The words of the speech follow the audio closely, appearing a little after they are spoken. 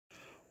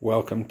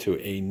Welcome to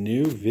a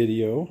new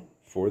video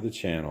for the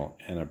channel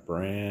and a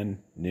brand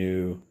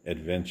new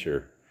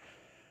adventure.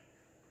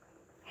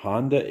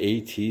 Honda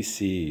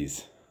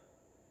ATCs.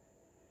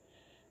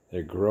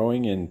 They're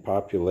growing in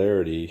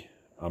popularity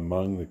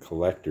among the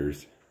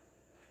collectors.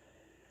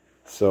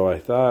 So I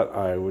thought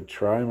I would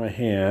try my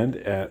hand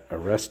at a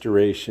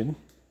restoration.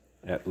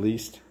 At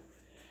least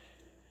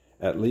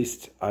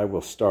I will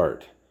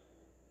start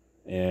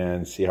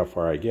and see how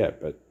far I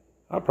get, but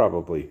I'll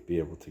probably be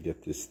able to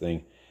get this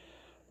thing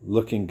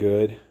looking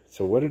good.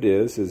 So what it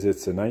is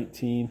it's a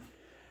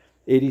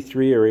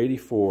 1983 or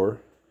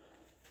 84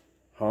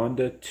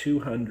 Honda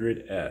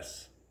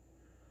 200S.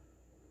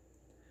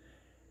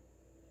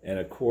 And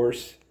of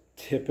course,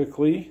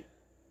 typically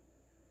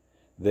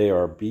they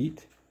are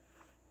beat,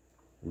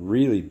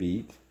 really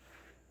beat,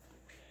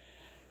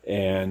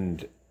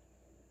 and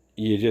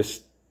you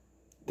just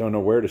don't know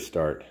where to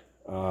start.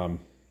 The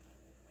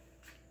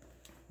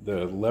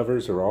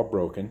levers are all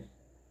broken.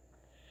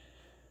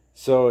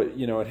 So,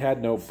 you know, it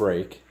had no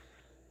brake.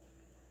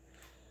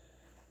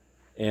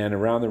 And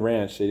around the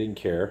ranch, they didn't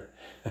care.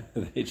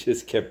 They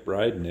just kept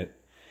riding it.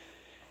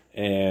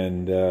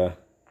 And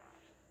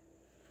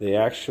they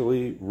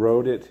actually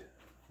rode it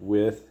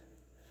with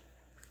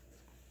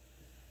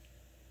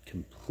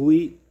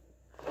completely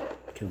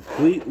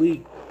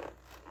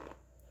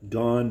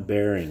gone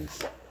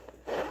bearings.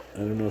 I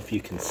don't know if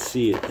you can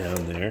see it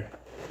down there.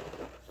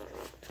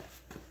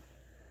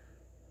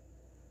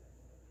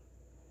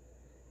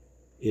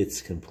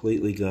 It's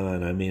completely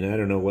gone. I mean, I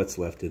don't know what's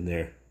left in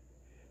there.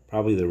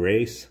 Probably the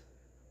race.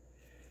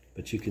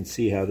 But you can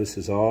see how this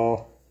has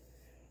all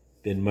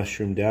been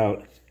mushroomed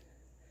out.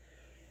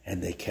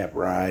 And they kept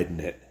riding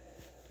it.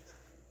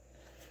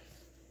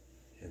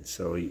 And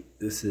so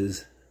this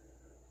is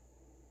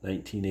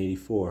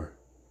 1984.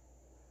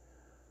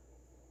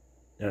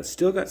 Now it's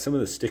still got some of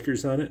the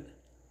stickers on it,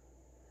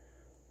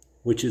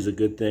 which is a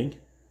good thing.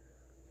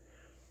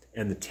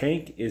 And the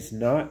tank is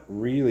not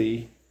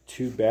really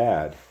too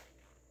bad.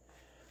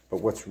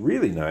 But what's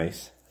really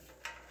nice,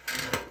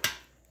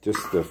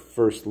 just the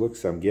first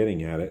looks I'm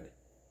getting at it,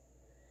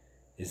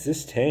 is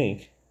this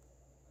tank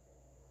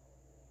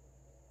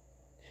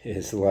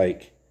is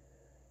like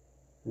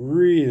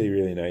really,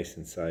 really nice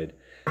inside.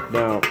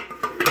 Now,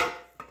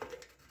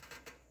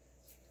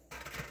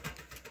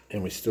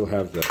 and we still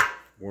have the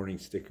warning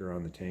sticker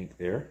on the tank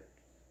there.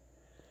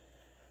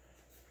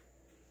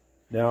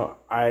 Now,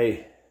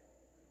 I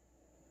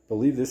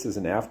believe this is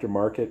an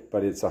aftermarket,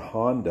 but it's a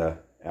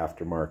Honda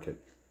aftermarket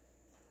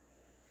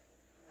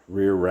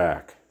rear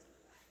rack.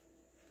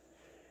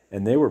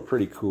 And they were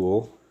pretty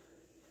cool.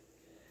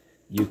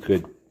 You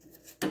could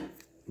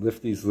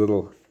lift these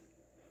little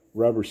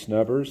rubber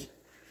snubbers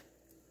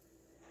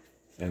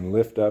and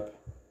lift up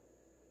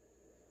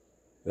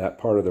that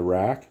part of the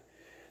rack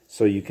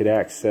so you could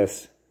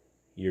access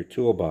your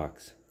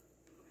toolbox.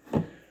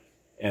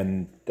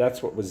 And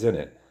that's what was in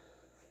it.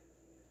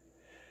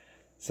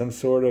 Some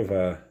sort of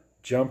a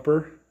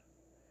jumper,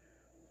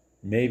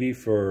 maybe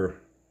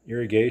for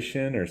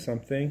irrigation or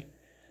something.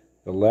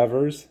 The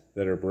levers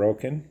that are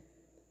broken.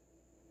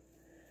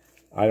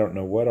 I don't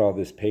know what all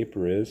this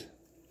paper is.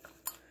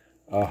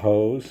 A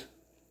hose.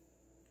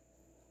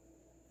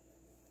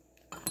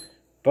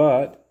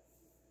 But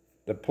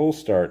the pull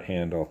start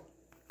handle.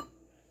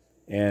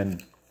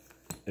 And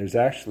there's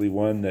actually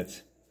one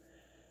that's,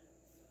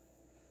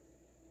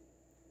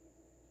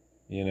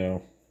 you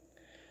know,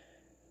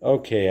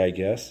 okay, I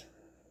guess.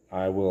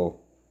 I will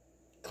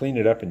clean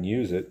it up and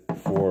use it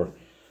for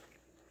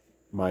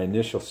my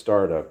initial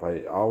startup.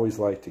 I always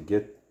like to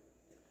get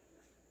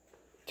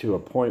to a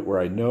point where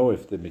I know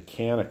if the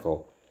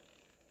mechanical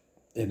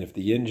and if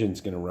the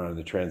engine's going to run and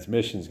the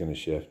transmission's going to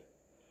shift.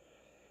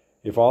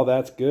 If all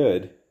that's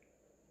good,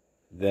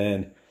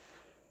 then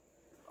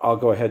I'll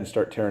go ahead and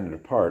start tearing it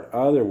apart.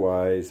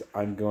 Otherwise,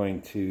 I'm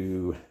going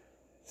to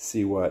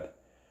see what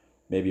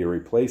maybe a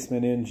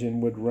replacement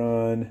engine would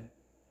run,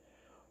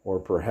 or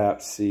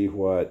perhaps see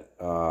what,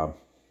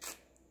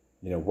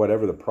 you know,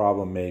 whatever the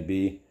problem may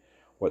be,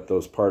 what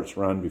those parts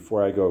run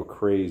before I go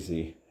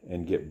crazy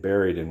and get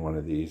buried in one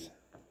of these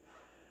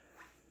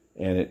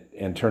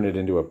and turn it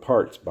into a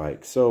parts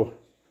bike. So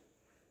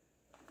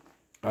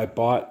I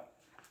bought,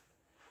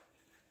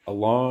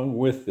 along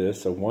with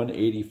this, a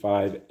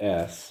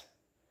 185S,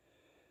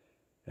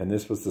 and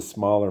this was the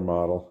smaller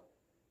model,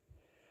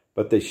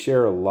 but they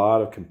share a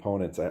lot of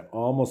components. I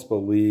almost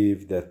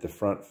believe that the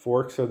front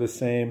forks are the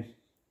same,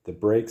 the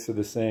brakes are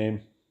the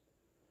same.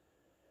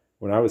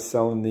 When I was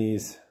selling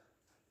these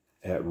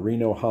at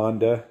Reno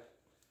Honda,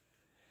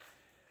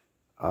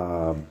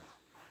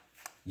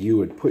 you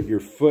would put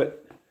your foot,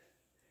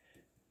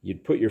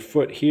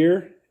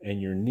 here and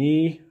your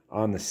knee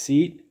on the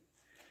seat,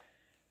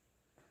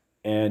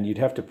 and you'd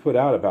have to put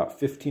out about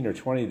 15 or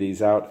 20 of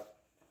these out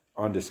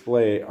on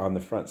display on the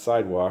front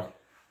sidewalk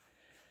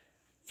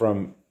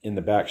from in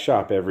the back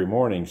shop every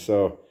morning.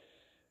 So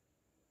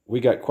we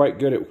got quite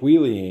good at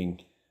wheeling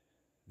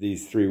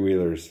these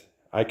three-wheelers.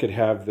 I could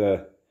have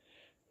the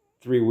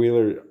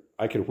three-wheeler,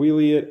 I could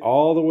wheelie it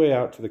all the way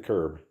out to the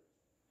curb.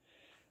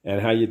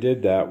 And how you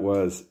did that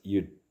was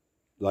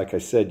like I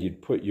said,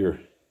 you'd put your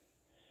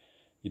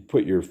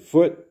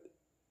foot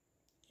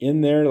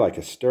in there like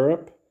a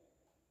stirrup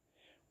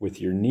with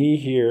your knee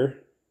here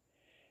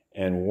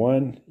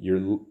and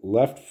your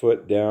left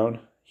foot down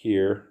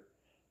here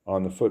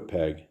on the foot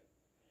peg.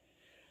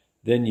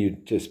 Then you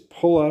just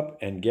pull up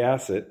and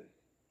gas it.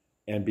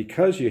 And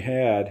because you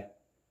had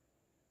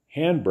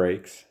hand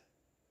brakes,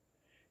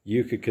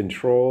 you could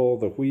control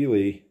the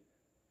wheelie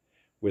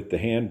with the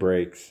hand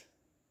brakes,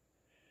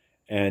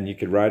 and you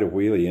could ride a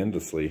wheelie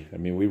endlessly. I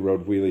mean, we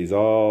rode wheelies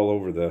all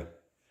over the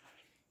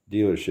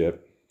dealership.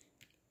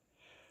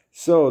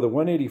 So the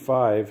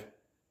 185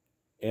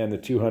 and the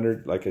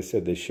 200, like I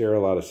said, they share a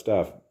lot of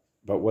stuff.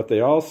 But what they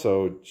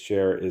also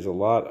share is a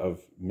lot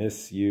of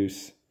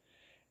misuse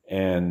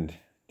and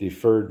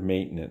deferred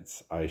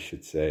maintenance, I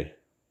should say.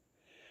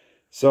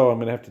 So I'm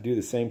going to have to do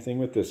the same thing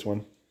with this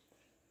one.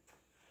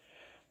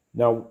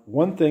 Now,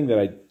 one thing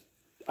that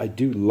I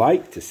do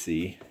like to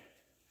see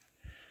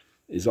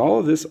is all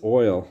of this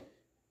oil,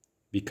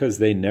 because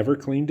they never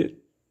cleaned it.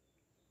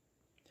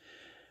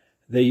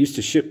 They used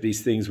to ship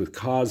these things with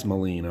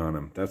cosmoline on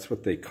them. That's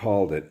what they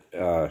called it.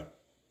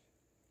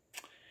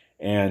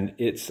 And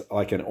it's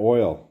like an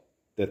oil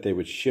that they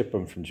would ship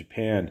them from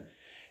Japan,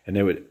 and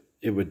it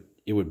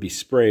would be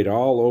sprayed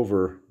all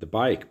over the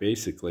bike,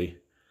 basically,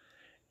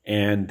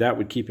 and that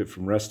would keep it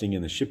from rusting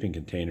in the shipping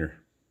container.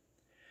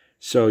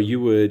 So you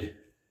would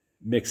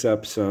mix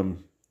up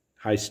some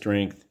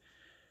high-strength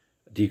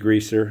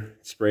degreaser,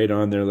 spray it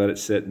on there, let it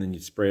sit, and then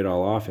you'd spray it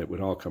all off. It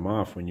would all come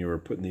off when you were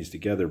putting these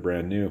together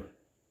brand new.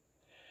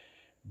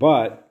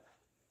 But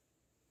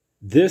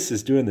this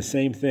is doing the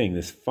same thing.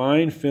 This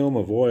fine film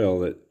of oil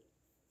that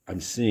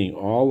I'm seeing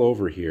all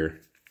over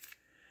here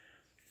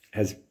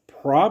has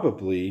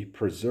probably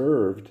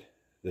preserved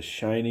the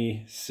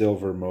shiny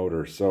silver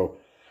motor. So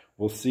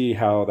we'll see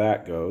how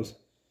that goes.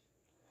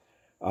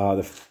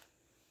 The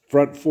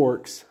front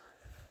forks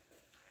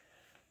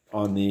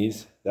on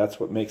these, that's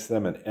what makes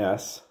them an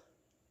S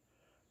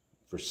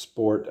for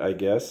sport, I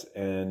guess.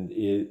 And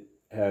it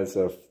has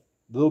a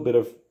little bit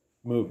of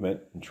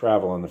movement and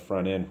travel on the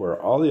front end, where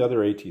all the other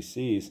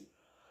ATCs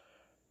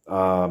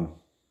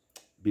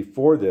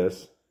before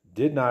this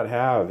did not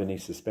have any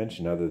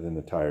suspension other than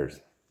the tires.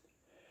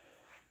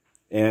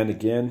 And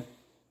again,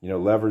 you know,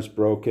 lever's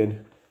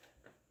broken.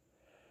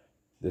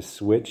 The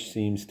switch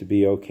seems to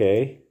be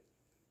okay.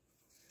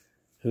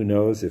 Who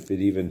knows if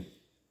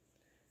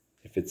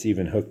it's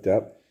even hooked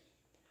up.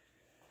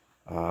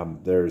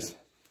 There's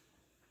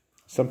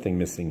something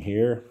missing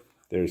here.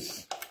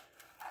 There's,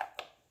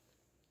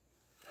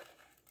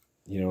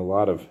 you know, a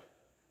lot of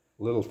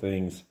little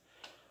things.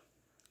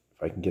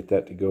 If I can get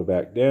that to go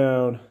back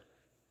down.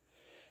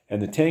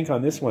 And the tank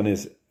on this one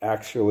is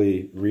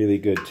actually really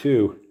good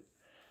too.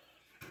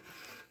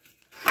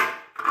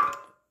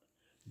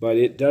 But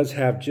it does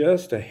have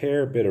just a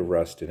hair bit of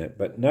rust in it,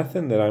 but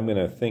nothing that I'm going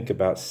to think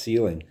about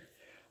sealing.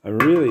 I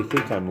really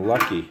think I'm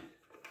lucky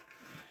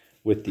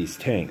with these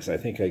tanks. I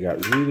think I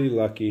got really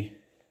lucky.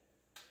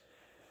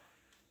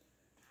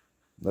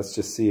 Let's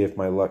just see if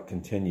my luck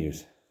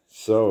continues.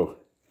 So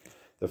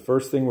the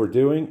first thing we're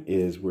doing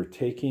is we're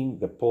taking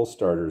the pull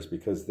starters,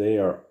 because they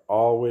are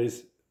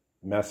always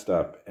messed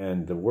up.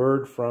 And the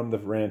word from the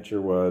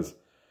rancher was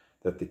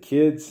that the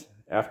kids,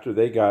 after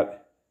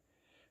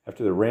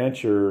the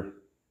rancher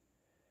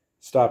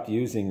stopped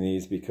using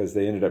these because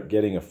they ended up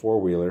getting a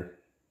four-wheeler,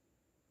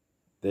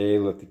 they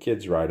let the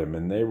kids ride them,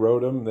 and they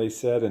rode them, they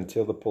said,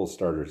 until the pull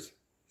starters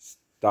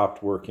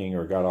stopped working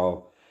or got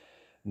all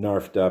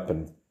narfed up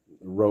and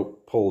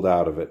rope pulled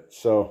out of it.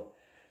 So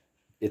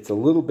it's a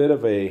little bit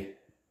of a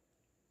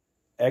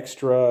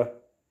extra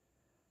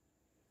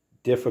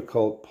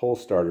difficult pull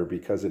starter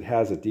because it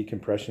has a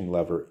decompression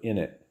lever in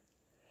it.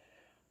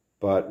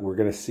 But we're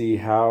going to see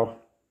how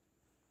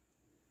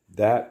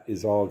that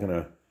is all going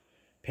to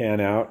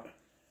pan out,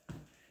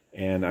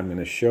 and I'm going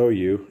to show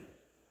you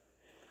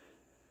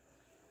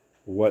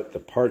what the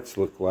parts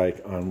look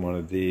like on one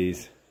of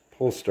these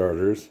pull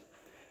starters,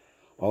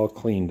 all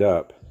cleaned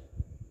up.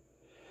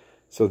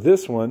 So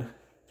this one,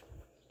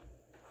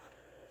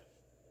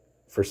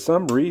 for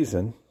some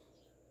reason,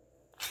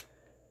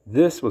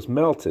 this was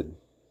melted.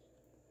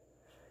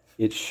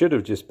 It should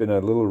have just been a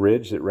little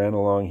ridge that ran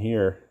along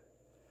here,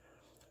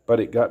 but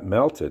it got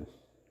melted.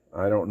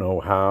 I don't know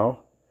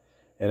how,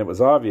 and it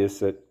was obvious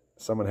that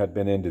someone had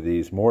been into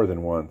these more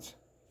than once.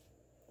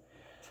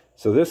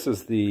 So this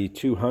is the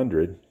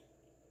 200.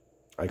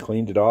 I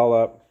cleaned it all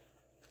up,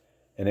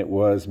 and it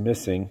was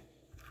missing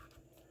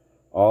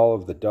all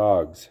of the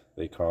dogs,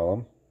 they call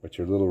them, which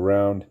are little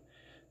round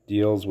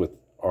deals with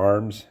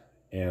arms,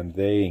 and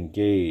they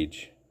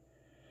engage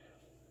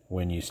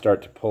when you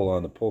start to pull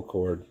on the pull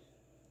cord.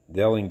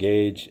 They'll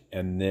engage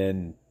and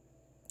then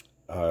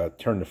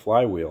turn the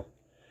flywheel.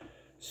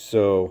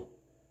 So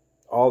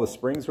all the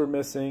springs were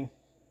missing.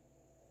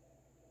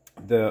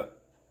 The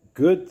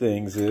good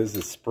things is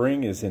the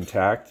spring is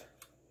intact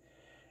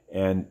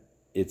and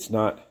it's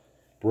not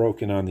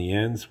broken on the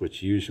ends,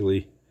 which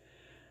usually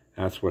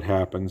that's what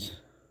happens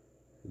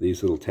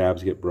These little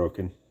tabs get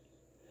broken.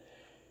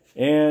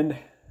 And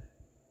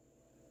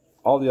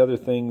all the other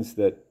things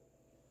that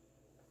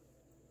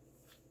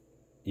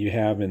you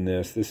have in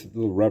this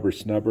little rubber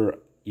snubber,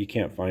 you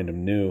can't find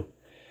them new.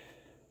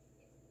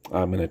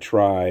 I'm going to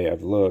try.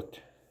 I've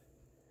looked.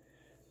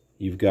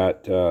 You've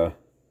got a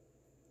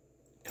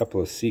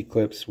couple of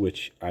C-clips,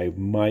 which I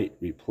might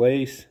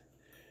replace.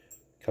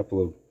 A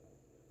couple of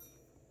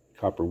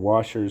copper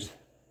washers.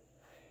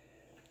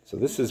 So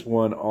this is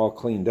one all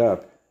cleaned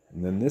up.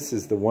 And then this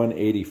is the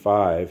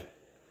 185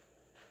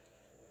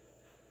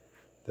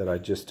 that I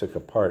just took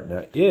apart.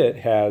 Now it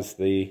has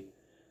the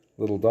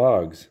little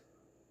dogs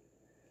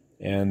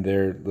and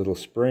their little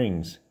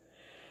springs.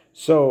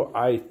 So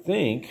I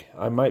think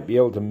I might be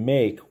able to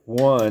make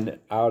one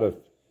out of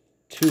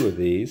two of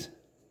these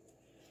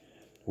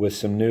with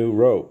some new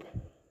rope.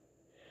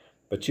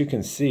 But you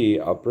can see,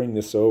 I'll bring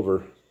this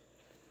over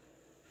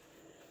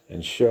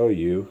and show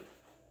you.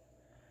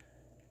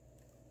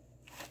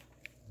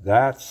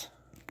 That's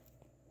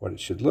what it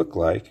should look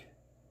like.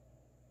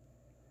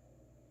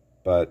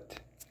 But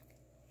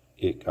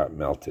it got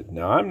melted.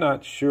 Now I'm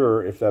not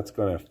sure if that's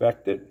going to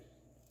affect it.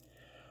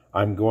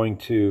 I'm going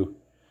to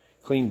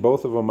clean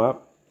both of them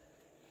up.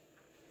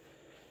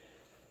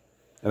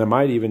 And I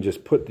might even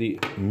just put the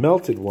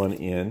melted one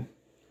in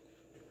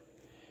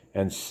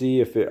and see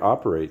if it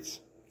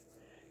operates.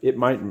 It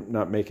might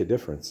not make a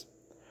difference.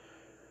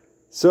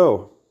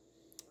 So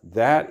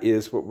that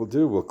is what we'll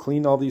do. We'll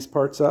clean all these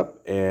parts up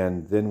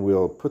and then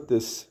we'll put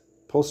this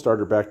pull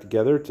starter back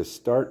together to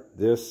start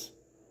this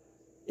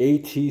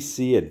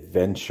ATC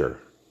adventure.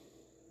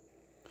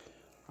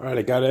 All right,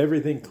 I got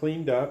everything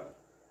cleaned up.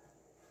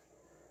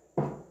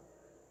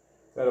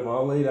 Got them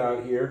all laid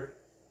out here.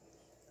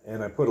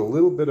 And I put a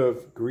little bit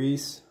of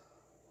grease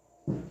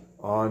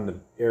on the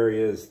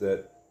areas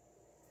that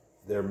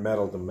they're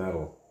metal to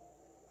metal.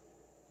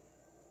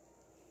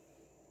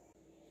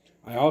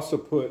 I also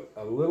put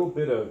a little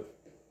bit of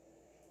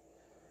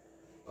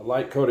a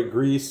light coat of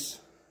grease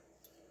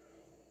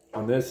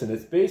on this, and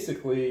it's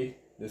basically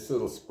this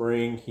little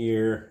spring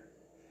here.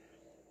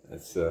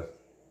 That's and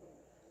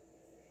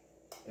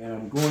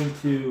I'm going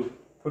to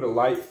put a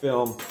light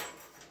film.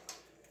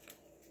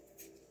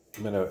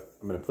 I'm gonna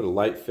put a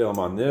light film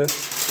on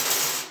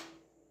this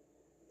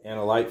and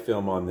a light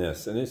film on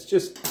this, and it's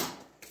just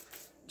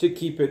to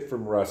keep it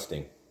from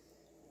rusting.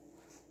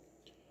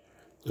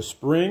 The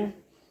spring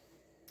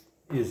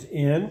is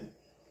in.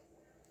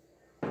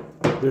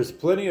 There's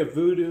plenty of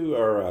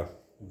There's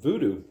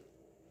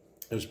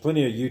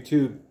plenty of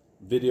YouTube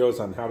videos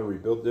on how to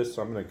rebuild this,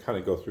 so I'm going to kind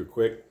of go through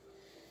quick.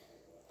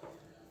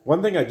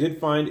 One thing I did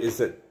find is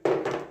that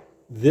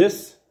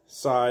this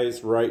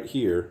size right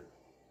here,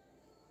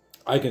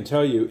 I can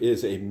tell you,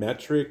 is a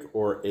metric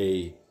or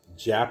a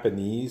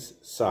Japanese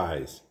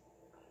size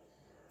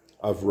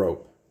of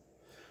rope.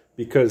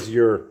 Because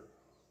your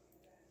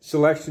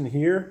selection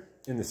here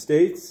in the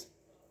States,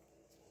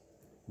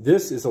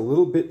 this is a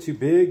little bit too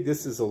big,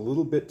 this is a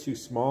little bit too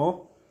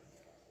small.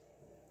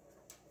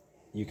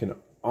 You can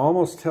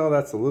almost tell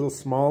that's a little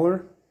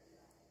smaller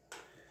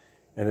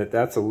and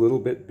that's a little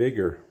bit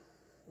bigger.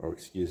 Oh,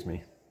 excuse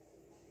me.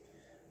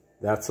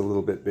 That's a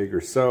little bit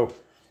bigger. So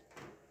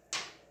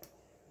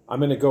I'm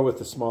going to go with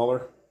the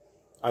smaller.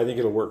 I think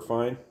it'll work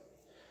fine.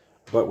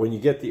 But when you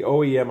get the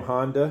OEM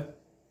Honda,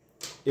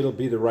 it'll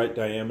be the right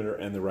diameter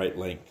and the right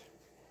length,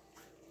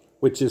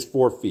 which is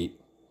 4 feet,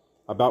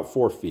 about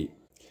 4 feet.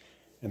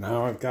 And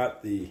now I've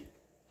got the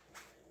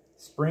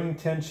spring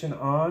tension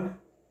on.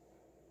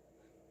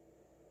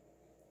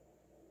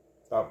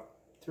 About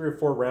 3 or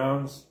 4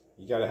 rounds.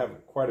 You got to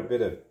have quite a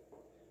bit of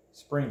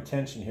spring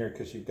tension here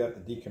because you've got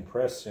the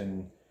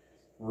decompression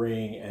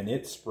ring and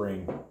its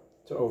spring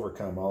to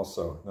overcome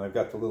also. And I've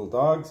got the little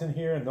dogs in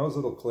here and those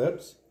little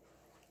clips.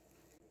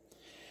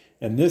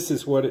 And this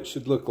is what it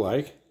should look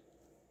like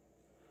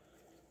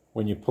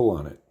when you pull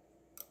on it.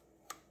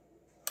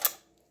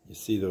 You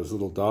see those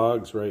little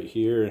dogs right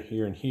here,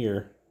 here, and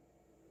here.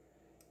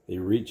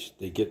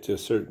 They get to a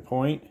certain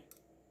point,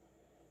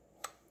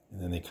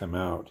 and then they come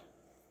out.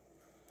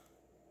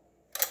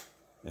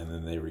 And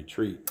then they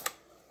retreat.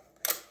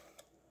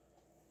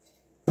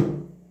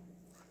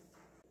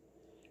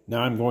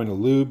 Now I'm going to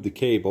lube the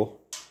cable,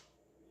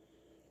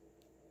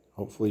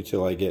 hopefully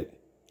till I get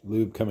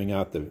lube coming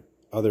out the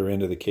other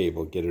end of the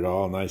cable, get it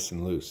all nice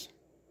and loose.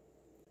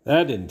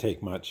 That didn't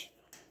take much.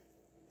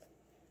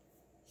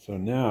 So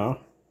now,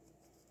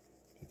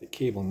 get the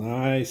cable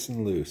nice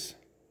and loose.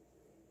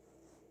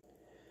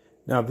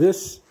 Now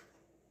this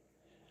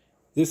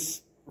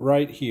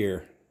right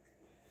here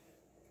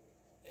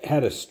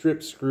had a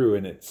strip screw,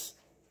 and it's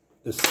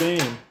the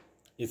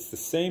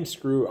same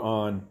screw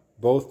on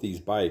both these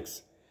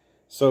bikes.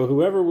 So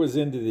whoever was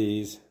into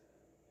these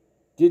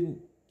didn't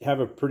have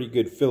a pretty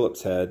good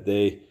Phillips head.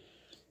 They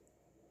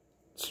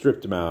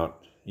stripped them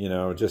out, you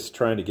know, just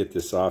trying to get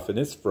this off, and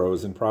it's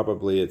frozen.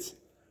 Probably it's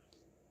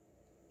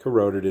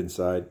corroded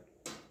inside.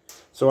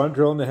 So I'm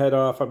drilling the head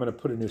off. I'm going to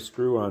put a new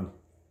screw on,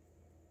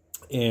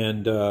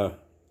 and I'm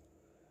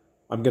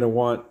going to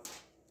want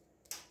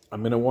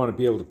I'm going to want to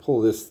be able to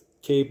pull this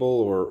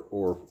cable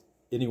or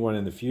anyone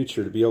in the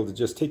future to be able to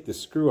just take the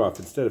screw off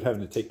instead of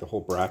having to take the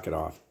whole bracket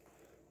off.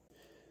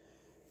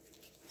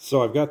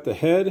 So I've got the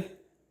head.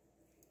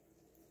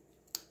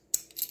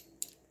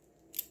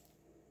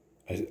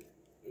 I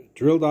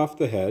drilled off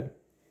the head,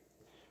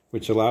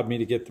 which allowed me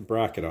to get the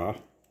bracket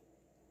off.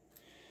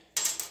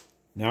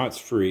 Now it's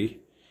free.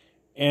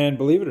 And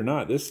believe it or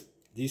not,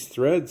 these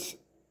threads,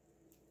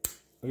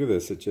 look at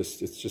this, it's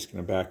just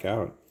going to back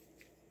out.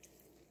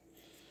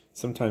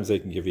 Sometimes they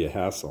can give you a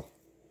hassle.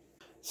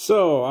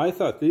 So I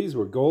thought these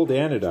were gold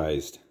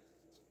anodized.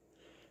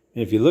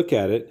 And if you look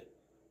at it,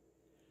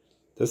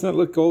 doesn't that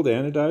look gold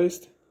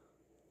anodized?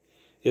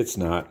 It's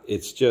not.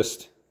 It's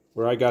just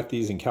where I got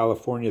these in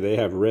California, they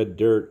have red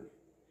dirt.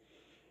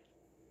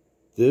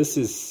 This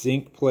is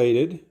zinc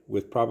plated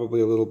with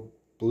probably a little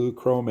blue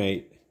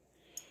chromate.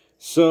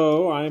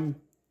 So I'm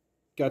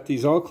got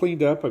these all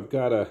cleaned up. I've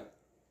got a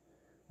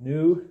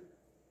new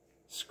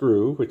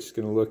screw, which is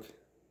going to look a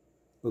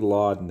little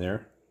odd in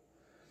there.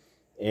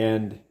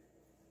 And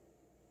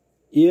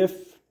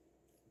if,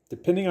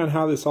 depending on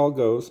how this all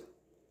goes,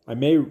 I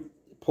may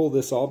pull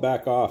this all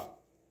back off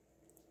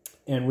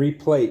and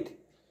replate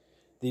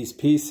these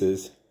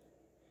pieces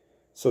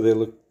so they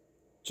look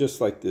just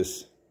like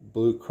this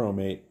blue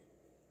chromate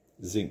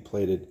zinc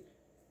plated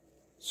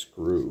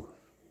screw.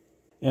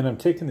 And I'm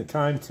taking the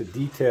time to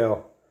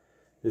detail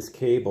this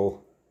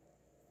cable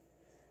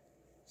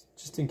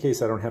just in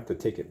case I don't have to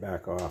take it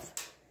back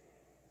off.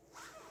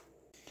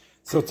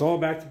 So it's all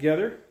back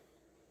together.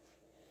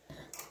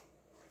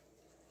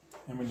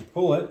 And when you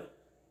pull it,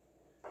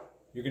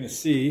 you're going to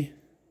see,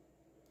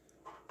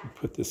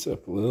 put this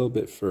up a little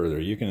bit further,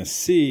 you're going to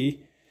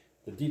see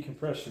the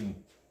decompression,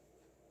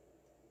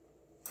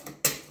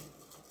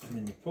 and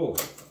then you pull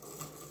it.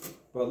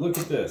 But look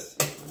at this.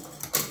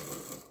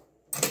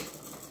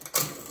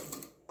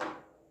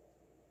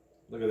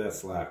 Look at that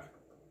slack.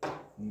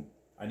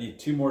 I need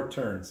 2 more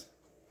turns.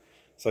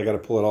 So I got to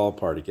pull it all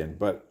apart again.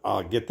 But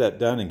I'll get that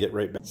done and get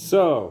right back.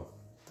 So,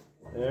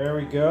 there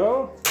we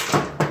go.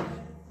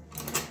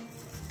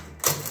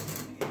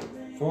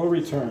 Full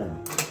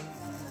return.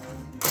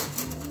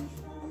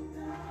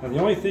 Now the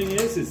only thing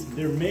is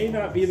there may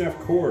not be enough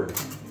cord.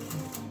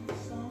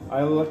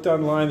 I looked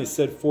online, they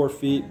said 4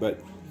 feet, but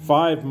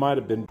 5 might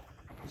have been.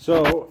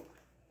 So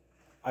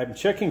I'm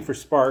checking for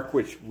spark,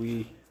 which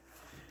we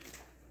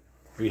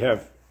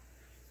have.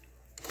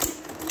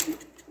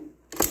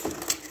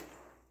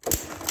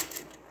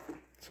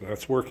 So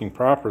that's working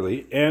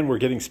properly, and we're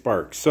getting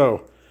spark.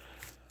 So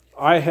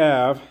I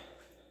have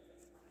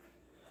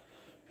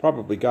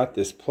probably got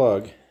this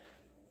plug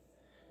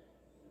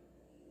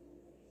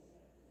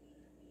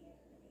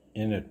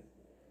in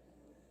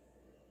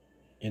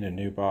a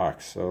new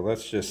box. So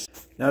let's just,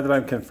 now that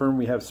I'm confirmed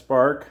we have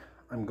spark,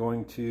 I'm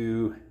going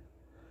to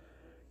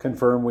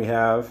confirm we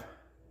have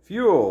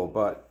fuel,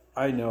 but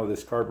I know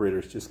this carburetor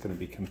is just going to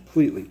be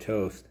completely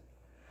toast.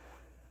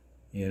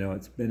 You know,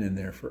 it's been in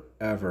there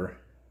forever.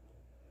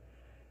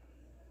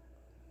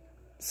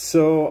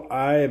 So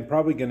I am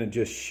probably going to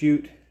just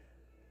shoot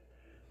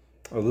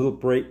a little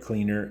brake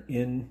cleaner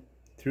in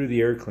through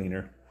the air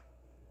cleaner.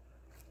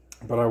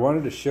 But I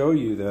wanted to show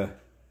you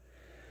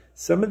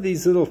some of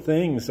these little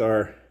things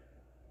are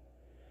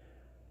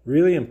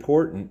really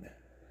important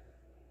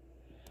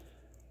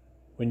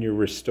when you're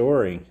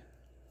restoring.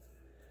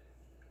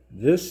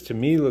 This to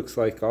me looks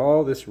like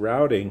all this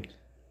routing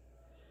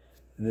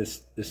and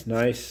this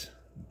nice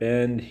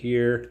bend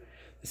here.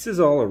 This is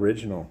all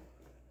original,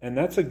 and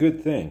that's a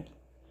good thing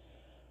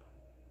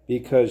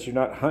because you're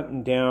not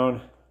hunting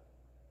down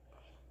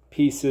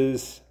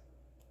pieces.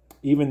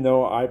 Even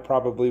though I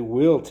probably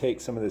will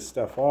take some of this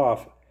stuff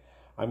off,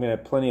 I'm going to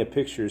have plenty of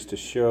pictures to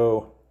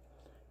show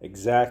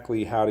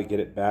exactly how to get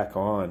it back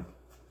on.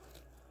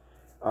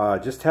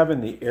 Just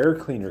having the air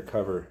cleaner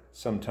cover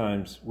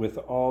sometimes with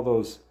all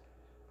those,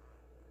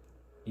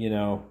 you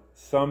know,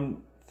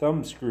 thumb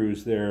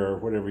screws there, or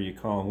whatever you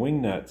call them,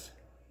 wing nuts.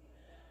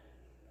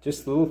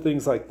 Just little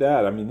things like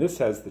that. I mean, this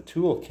has the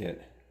tool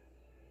kit.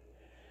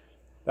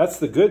 That's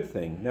the good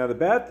thing. Now the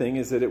bad thing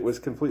is that it was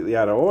completely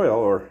out of oil,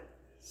 or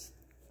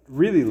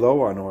really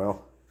low on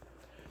oil,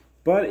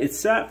 but it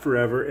sat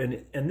forever,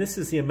 and this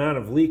is the amount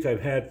of leak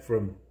I've had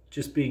from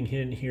just being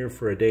in here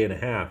for a day and a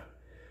half.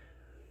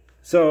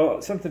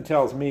 So something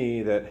tells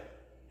me that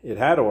it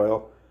had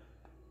oil,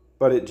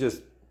 but it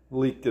just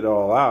leaked it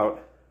all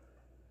out,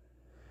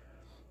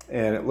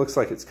 and it looks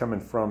like it's coming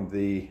from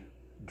the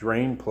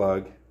drain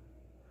plug.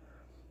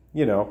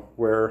 You know,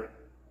 where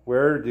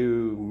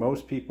do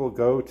most people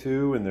go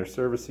to when they're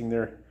servicing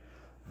their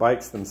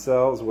bikes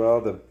themselves?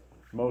 Well, the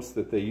most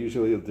that they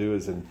usually do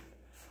is an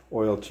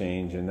oil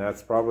change, and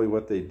that's probably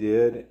what they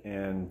did,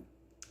 and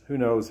who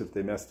knows if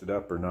they messed it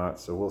up or not,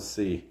 so we'll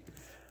see.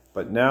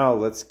 But now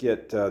let's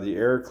get the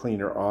air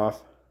cleaner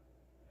off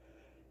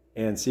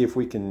and see if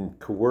we can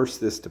coerce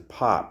this to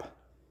pop.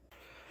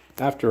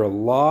 After a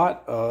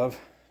lot of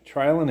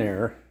trial and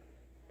error,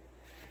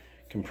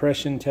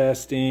 compression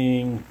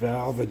testing,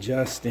 valve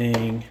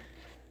adjusting,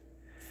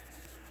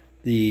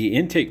 the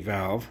intake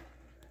valve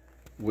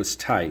was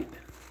tight.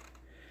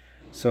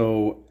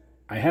 So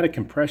I had a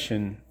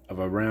compression of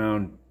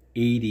around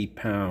 80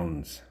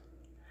 pounds.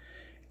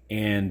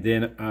 And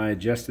then I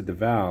adjusted the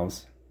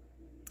valves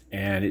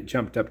and it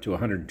jumped up to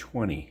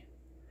 120.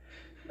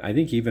 I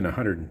think even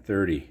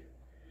 130.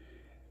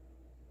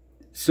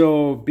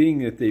 So being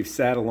that they've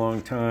sat a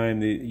long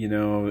time, you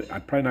know,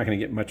 I'm probably not going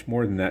to get much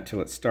more than that till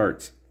it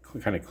starts,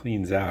 kind of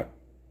cleans out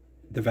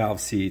the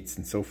valve seats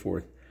and so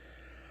forth.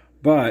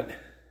 But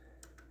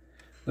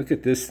look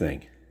at this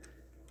thing.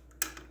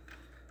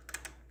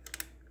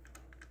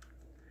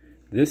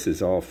 This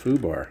is all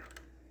foobar.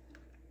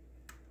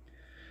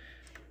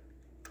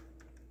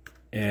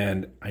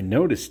 And I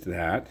noticed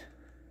that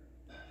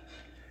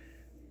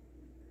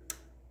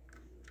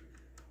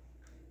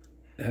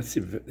that's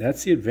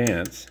the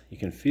advance. You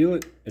can feel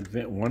it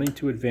wanting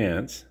to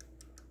advance,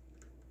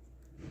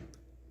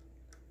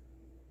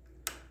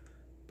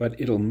 but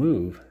it'll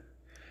move.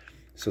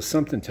 So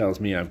something tells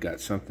me I've got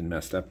something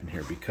messed up in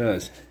here,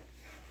 because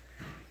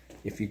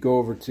if you go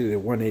over to the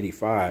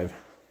 185,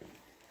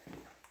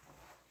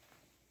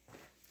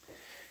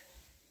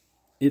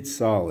 it's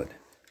solid.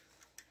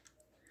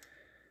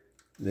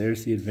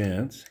 There's the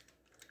advance.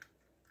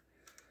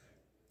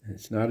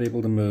 It's not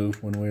able to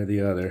move one way or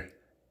the other.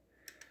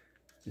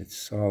 It's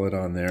solid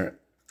on there.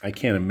 I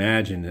can't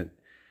imagine that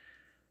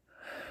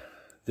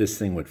this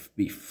thing would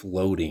be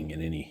floating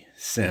in any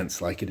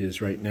sense like it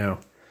is right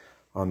now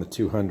on the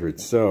 200.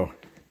 So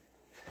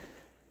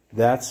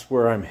that's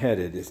where I'm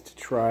headed, is to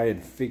try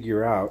and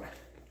figure out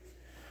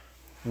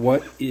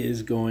what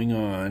is going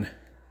on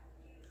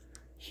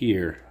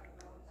here.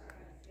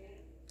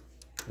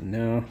 And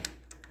now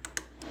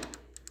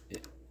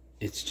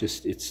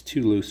it's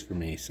too loose for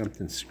me.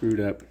 Something's screwed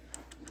up.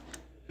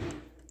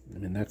 I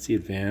mean, that's the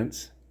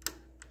advance.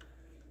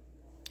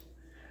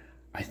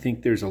 I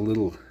think there's a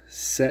little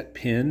set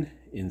pin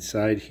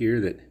inside here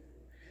that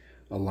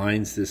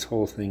aligns this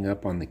whole thing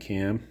up on the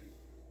cam.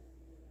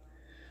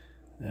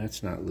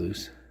 That's not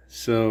loose.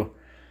 So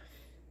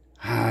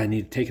I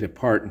need to take it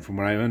apart, and from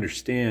what I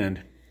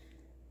understand,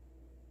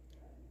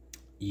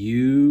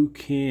 you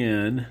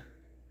can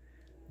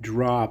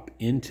drop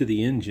into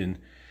the engine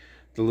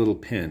the little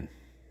pin,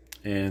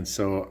 and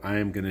so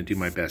I'm going to do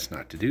my best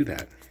not to do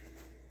that.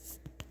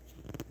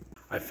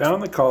 I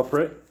found the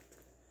culprit.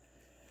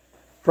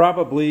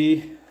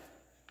 Probably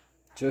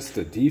just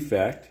a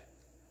defect,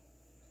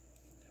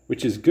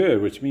 which is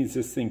good, which means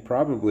this thing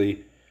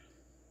probably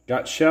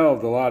got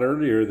shelved a lot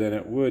earlier than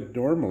it would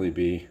normally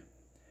be.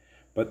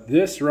 But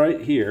this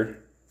right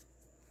here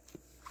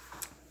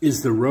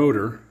is the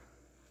rotor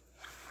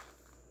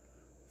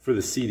for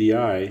the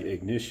CDI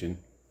ignition,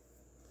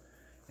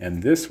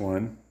 and this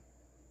one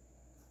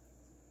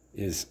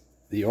is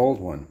the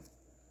old one.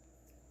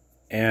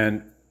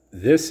 And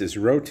this is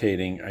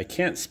rotating. I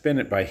can't spin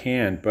it by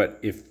hand, but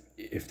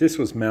if this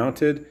was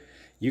mounted,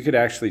 you could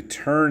actually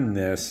turn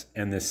this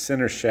and this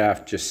center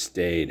shaft just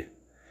stayed.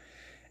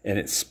 And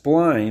it's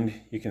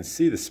splined. You can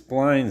see the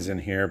splines in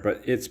here,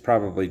 but it's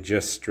probably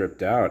just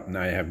stripped out, and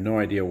I have no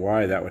idea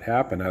why that would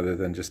happen other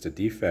than just a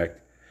defect.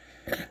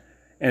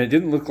 And it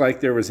didn't look like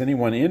there was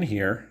anyone in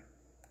here.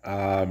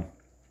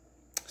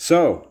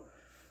 So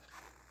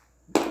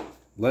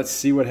let's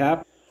see what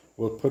happens.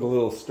 We'll put a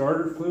little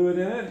starter fluid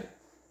in it.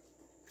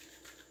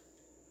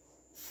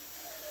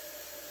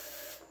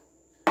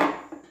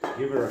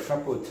 Give her a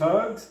couple of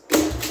tugs.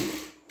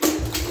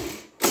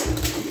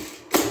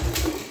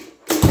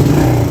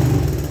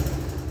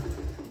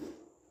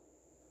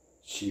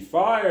 She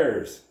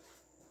fires.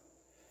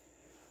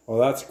 Well,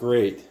 that's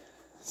great.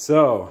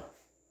 So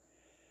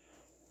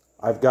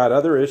I've got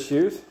other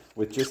issues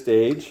with just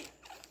age.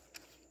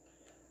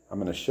 I'm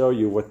going to show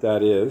you what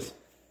that is.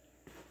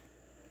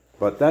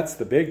 But that's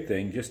the big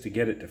thing, just to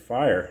get it to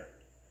fire.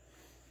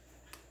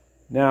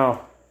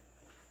 Now,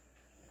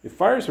 it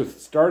fires with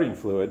starting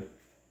fluid.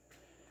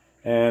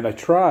 And I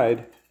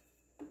tried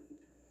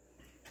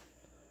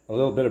a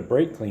little bit of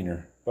brake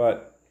cleaner,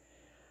 but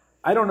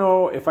I don't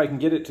know if I can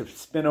get it to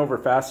spin over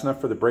fast enough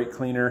for the brake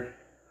cleaner,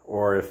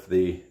 or if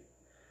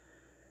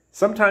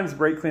sometimes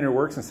brake cleaner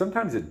works and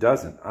sometimes it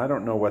doesn't. I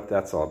don't know what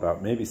that's all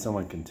about. Maybe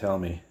someone can tell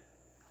me.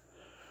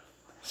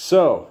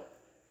 So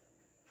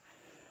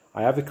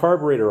I have the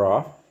carburetor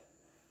off,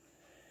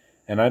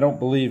 and I don't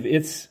believe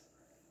it's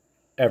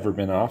ever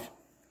been off.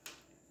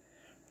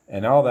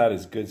 And all that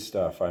is good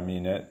stuff. I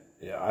mean,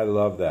 yeah, I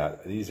love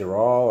that. These are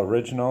all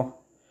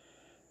original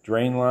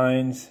drain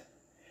lines.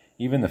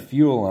 Even the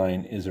fuel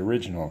line is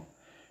original.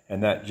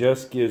 And that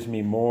just gives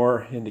me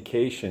more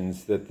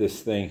indications that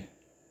this thing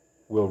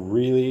will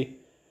really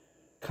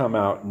come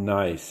out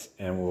nice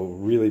and will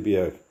really be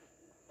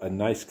a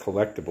nice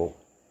collectible.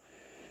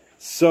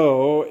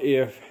 So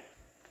if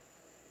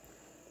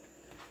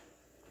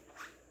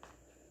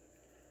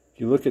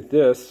you look at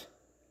this,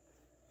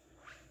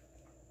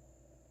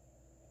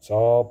 it's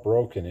all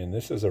broken, and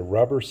this is a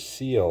rubber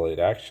seal. It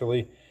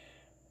actually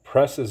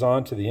presses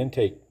onto the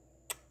intake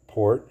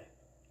port,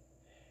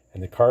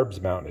 and the carb's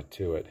mounted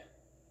to it.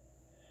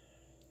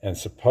 And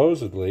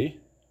supposedly,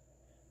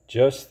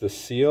 just the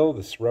seal,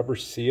 this rubber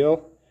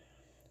seal.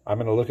 I'm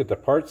going to look at the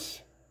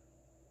parts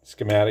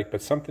schematic,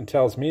 but something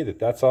tells me that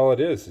that's all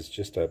it is. It's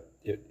just the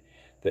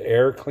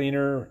air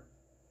cleaner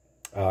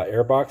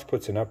air box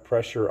puts enough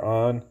pressure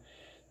on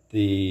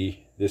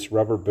this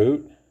rubber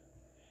boot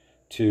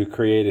to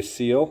create a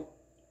seal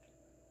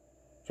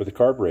for the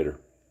carburetor.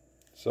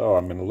 So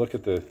I'm going to look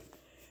at the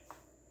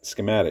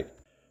schematic.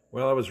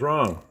 Well, I was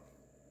wrong.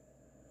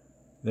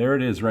 There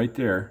it is right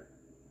there.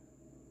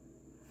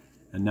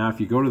 And now if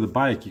you go to the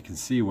bike, you can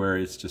see where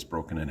it's just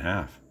broken in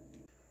half.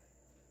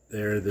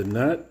 There, the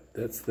nut,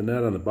 that's the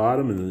nut on the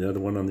bottom, and then the other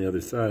one on the other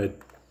side.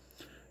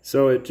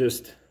 So it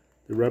just,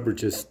 the rubber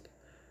just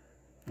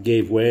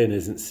gave way and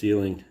isn't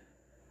sealing.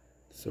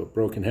 So it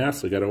broke in half,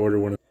 so I got to order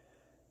one.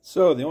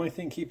 So the only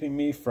thing keeping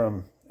me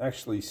from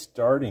actually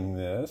starting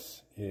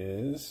this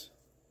is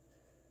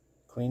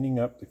cleaning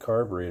up the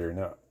carburetor.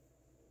 Now,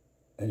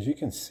 as you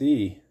can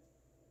see,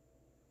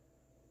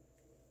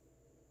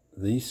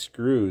 these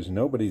screws,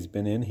 nobody's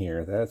been in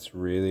here. That's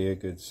really a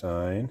good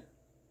sign.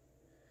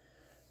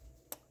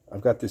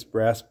 I've got this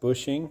brass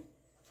bushing,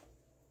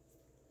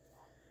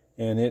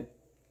 and it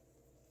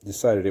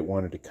decided it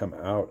wanted to come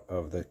out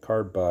of the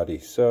carb body.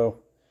 So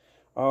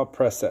I'll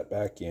press that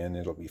back in.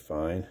 It'll be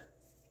fine.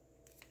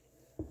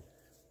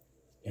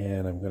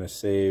 And I'm going to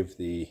save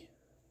the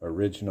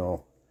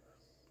original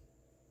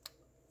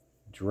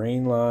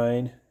drain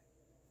line.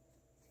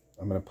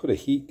 I'm going to put a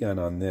heat gun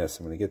on this.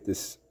 I'm going to get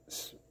this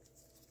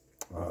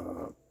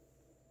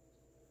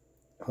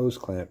hose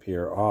clamp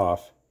here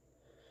off,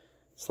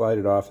 slide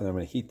it off, and I'm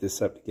going to heat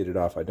this up to get it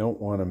off. I don't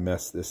want to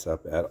mess this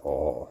up at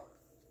all.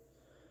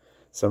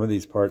 Some of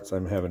these parts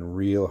I'm having a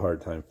real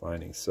hard time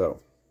finding, so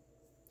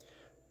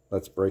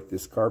let's break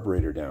this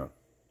carburetor down.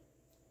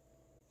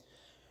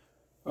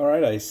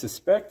 Alright, I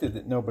suspected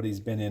that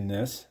nobody's been in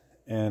this,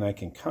 and I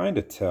can kind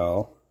of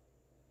tell,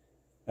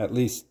 at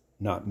least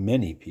not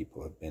many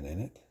people have been in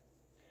it,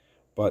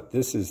 but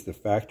this is the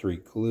factory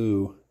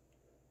glue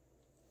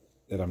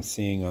that I'm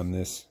seeing on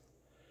this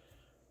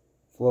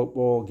float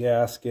bowl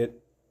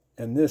gasket,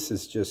 and this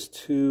is just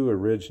too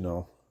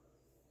original.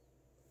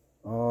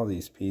 All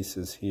these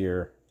pieces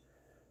here,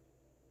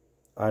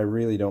 I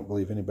really don't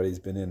believe anybody's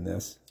been in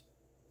this.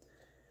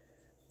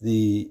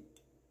 The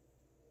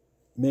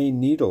main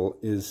needle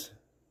is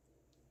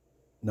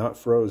not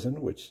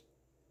frozen, which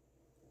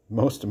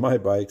most of my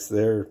bikes,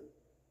 they're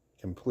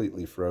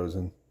completely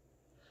frozen.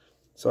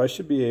 So I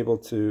should be able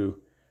to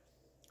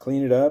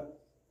clean it up,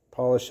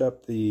 polish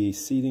up the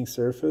seating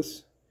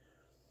surface.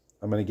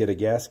 I'm going to get a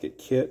gasket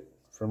kit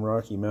from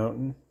Rocky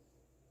Mountain,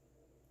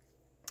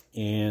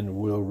 and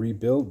we'll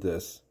rebuild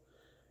this.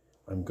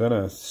 I'm going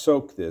to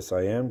soak this.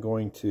 I am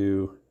going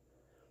to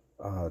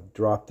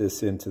drop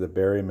this into the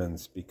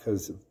Berrymans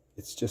because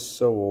it's just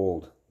so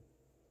old.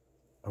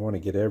 I want to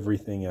get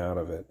everything out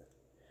of it.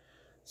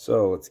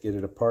 So let's get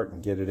it apart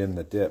and get it in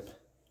the dip.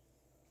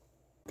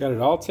 Got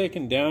it all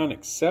taken down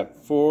except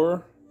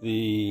for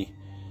the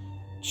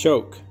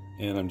choke,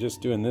 and I'm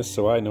just doing this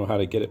so I know how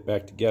to get it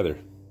back together.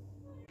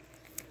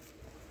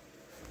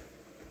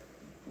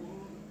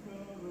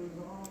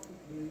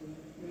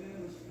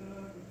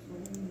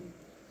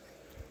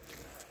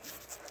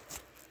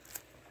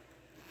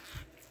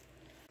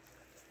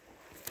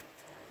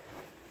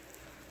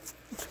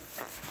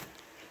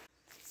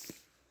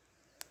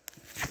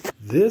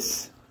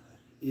 This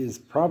is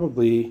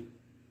probably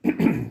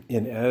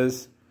in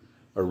as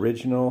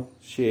original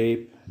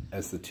shape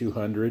as the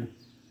 200,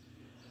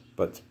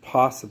 but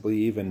possibly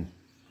even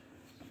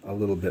a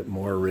little bit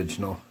more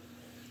original.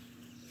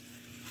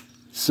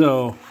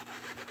 So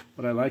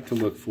what I like to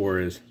look for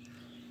is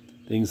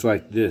things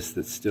like this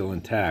that's still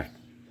intact.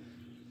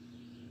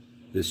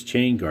 This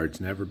chain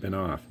guard's never been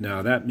off.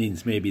 Now that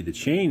means maybe the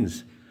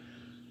chain's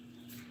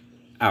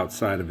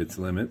outside of its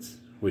limits,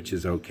 which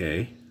is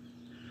okay.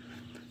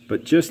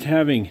 But just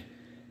having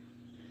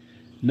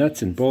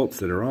nuts and bolts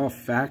that are all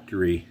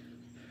factory,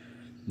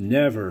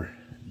 never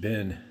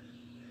been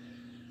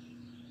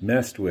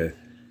messed with.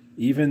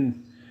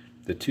 Even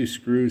the two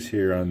screws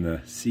here on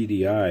the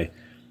CDI,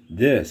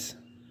 this,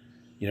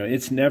 you know,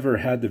 it's never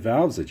had the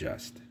valves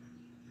adjust.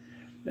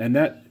 And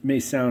that may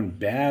sound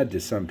bad to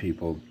some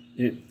people.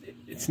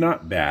 It's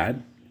not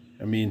bad.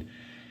 I mean,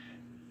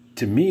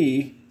 to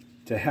me,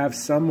 to have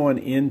someone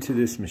into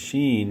this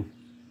machine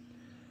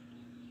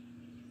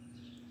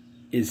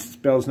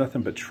spells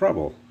nothing but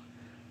trouble.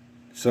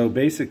 So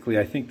basically,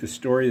 I think the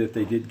story that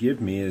they did give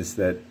me is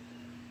that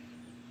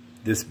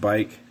this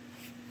bike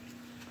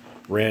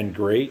ran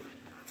great.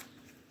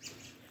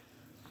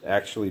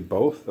 Actually,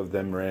 both of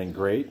them ran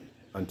great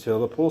until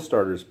the pull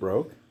starters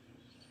broke,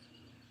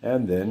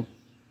 and then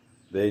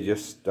they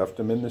just stuffed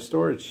them in the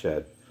storage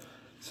shed.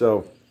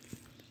 So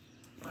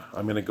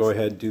I'm going to go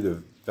ahead and do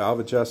the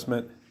valve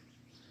adjustment,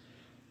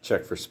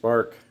 check for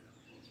spark,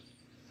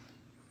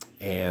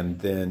 and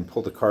then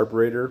pull the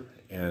carburetor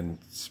and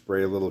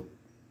spray a little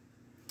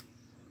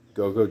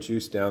go-go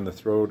juice down the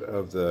throat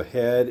of the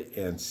head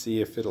and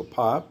see if it'll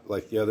pop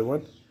like the other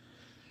one.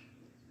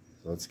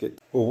 So let's get...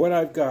 Well, what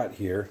I've got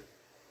here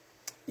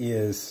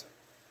is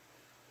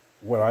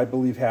what I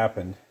believe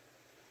happened,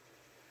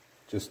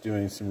 just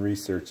doing some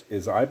research,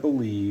 is I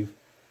believe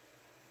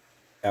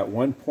at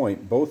one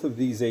point both of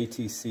these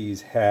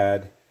ATCs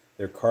had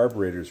their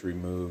carburetors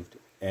removed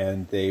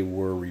and they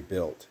were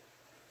rebuilt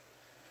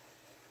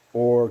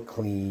or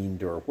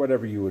cleaned or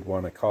whatever you would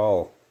want to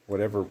call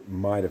whatever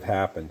might have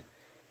happened.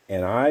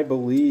 And I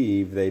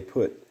believe they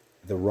put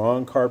the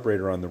wrong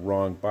carburetor on the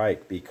wrong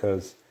bike,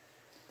 because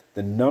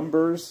the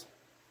numbers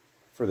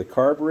for the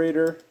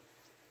carburetor,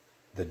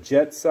 the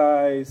jet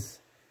size,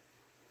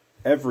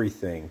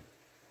 everything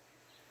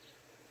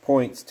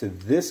points to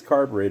this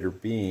carburetor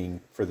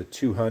being for the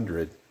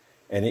 200,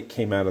 and it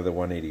came out of the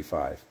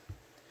 185.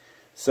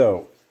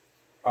 So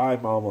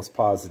I'm almost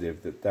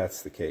positive that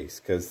that's the case,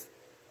 because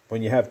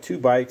when you have two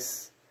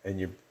bikes and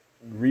you're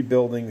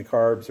rebuilding the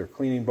carbs or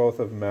cleaning both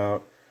of them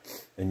out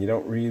and you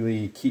don't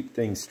really keep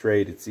things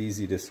straight, it's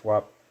easy to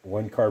swap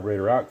one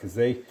carburetor out, because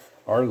they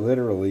are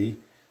literally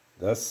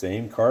the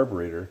same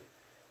carburetor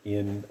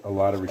in a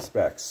lot of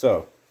respects.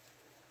 So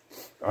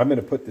I'm going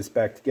to put this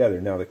back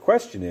together. Now the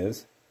question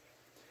is,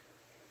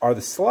 are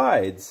the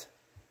slides,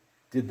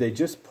 did they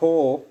just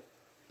pull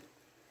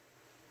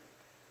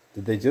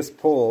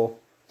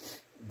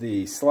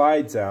the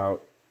slides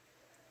out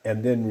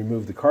and then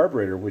remove the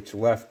carburetor, which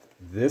left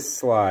this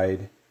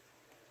slide?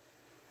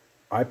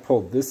 I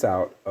pulled this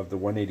out of the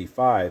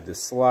 185. The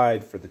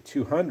slide for the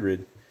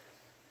 200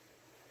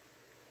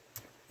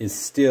 is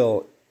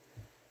still,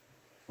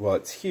 well,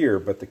 it's here,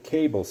 but the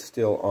cable's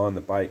still on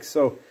the bike.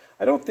 So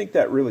I don't think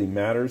that really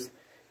matters.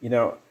 You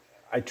know,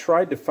 I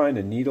tried to find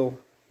a needle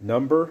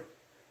number.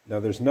 Now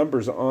there's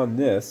numbers on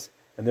this,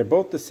 and they're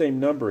both the same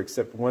number,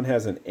 except one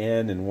has an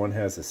N and one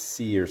has a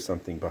C or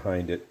something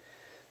behind it.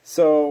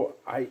 So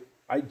I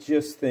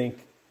just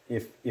think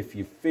if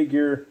you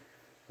figure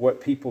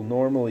what people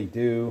normally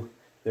do,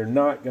 they're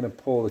not going to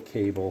pull the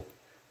cable.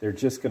 They're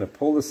just going to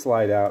pull the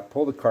slide out,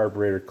 pull the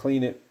carburetor,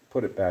 clean it,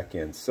 put it back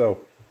in. So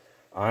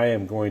I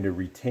am going to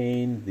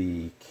retain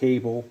the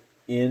cable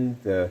in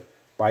the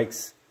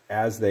bikes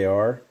as they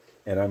are,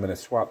 and I'm going to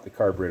swap the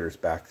carburetors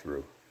back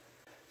through.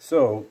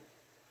 So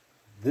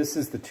this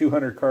is the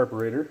 200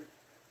 carburetor.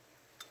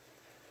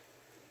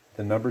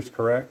 The number's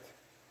correct.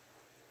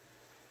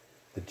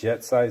 The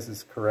jet size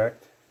is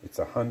correct. It's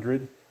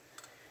 100.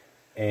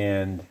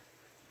 And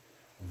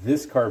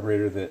this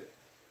carburetor,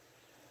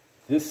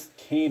 this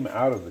came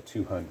out of the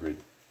 200,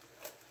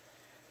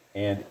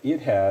 and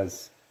it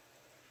has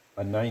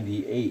a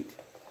 98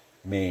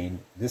 main.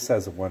 This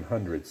has a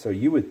 100. So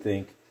you would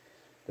think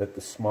that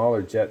the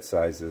smaller jet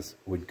sizes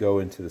would go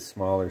into the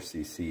smaller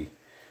CC.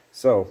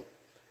 So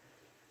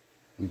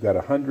we've got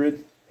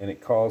 100, and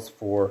it calls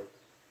for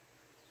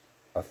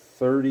a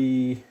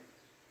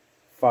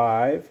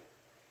 35,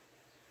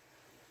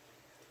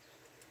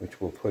 which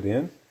we'll put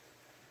in.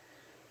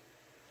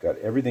 Got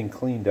everything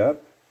cleaned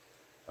up.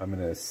 I'm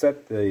going to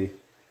set the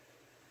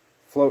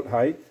float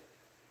height,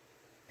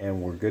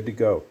 and we're good to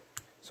go.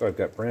 So I've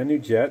got brand new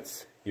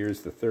jets.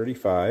 Here's the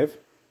 35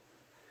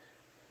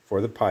 for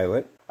the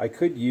Pilot. I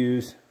could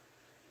use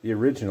the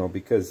original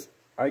because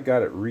I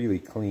got it really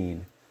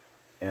clean,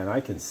 and I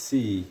can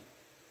see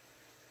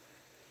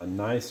a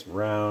nice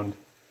round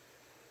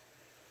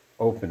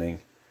opening.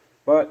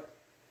 But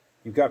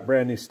you've got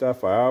brand new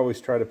stuff. I always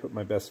try to put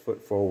my best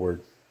foot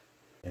forward.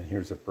 And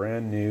here's a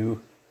brand new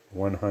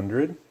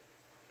 100.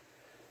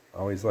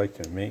 Always like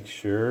to make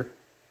sure,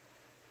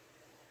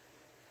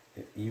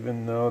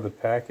 even though the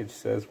package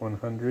says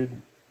 100,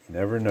 you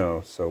never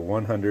know. So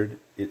 100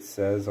 it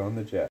says on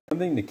the jet. One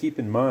thing to keep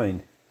in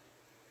mind,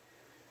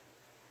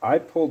 I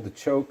pulled the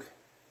choke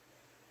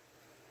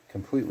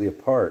completely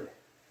apart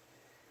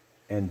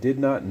and did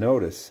not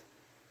notice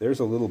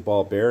there's a little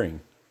ball bearing,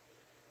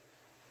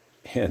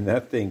 and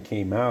that thing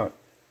came out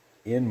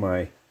in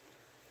my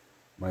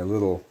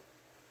little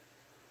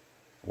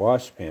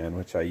wash pan,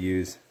 which I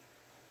use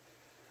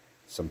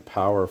some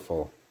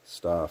powerful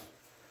stuff,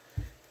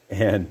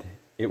 and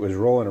it was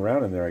rolling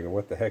around in there. I go,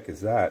 what the heck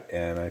is that?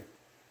 And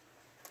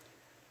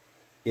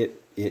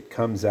it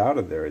comes out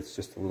of there. It's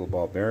just a little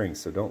ball bearing,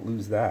 so don't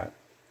lose that.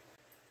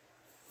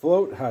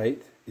 Float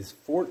height is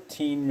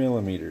 14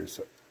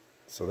 millimeters.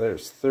 So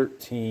there's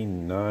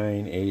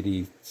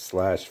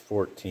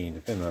 13,980/14,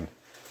 depending on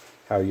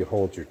how you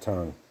hold your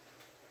tongue.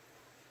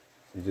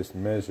 You just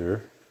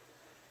measure.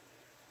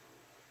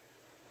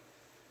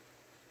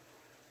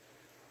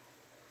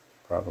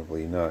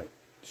 Probably not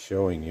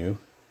showing you.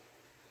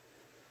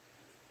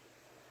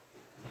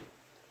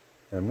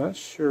 I'm not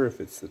sure if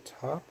it's the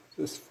top of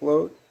this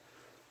float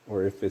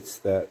or if it's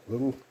that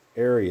little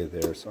area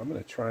there, so I'm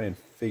going to try and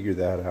figure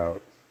that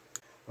out.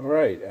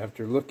 Alright,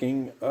 after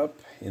looking up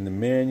in the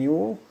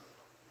manual,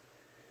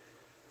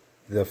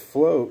 the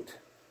float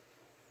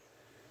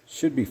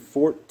should be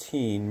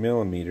 14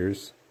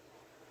 millimeters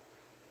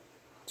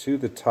to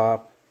the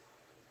top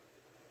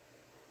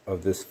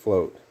of this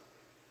float.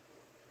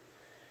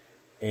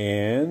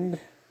 And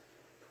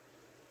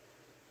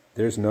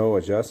there's no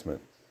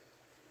adjustment.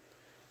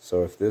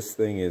 So if this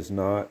thing is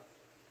not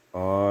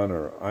on,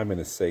 or I'm going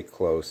to say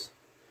close,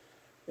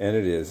 And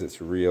it is,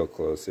 it's real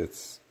close.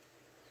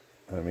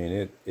 I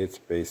mean, it's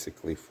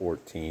basically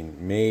 14.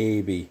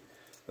 Maybe,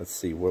 let's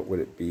see, what would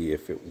it be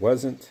if it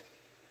wasn't?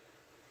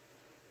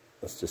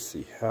 Let's just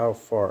see how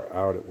far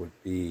out it would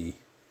be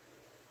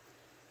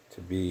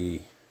to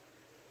be.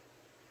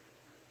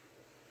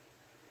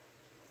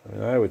 I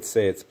mean, I would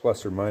say it's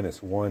plus or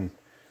minus 1.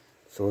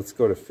 So let's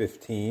go to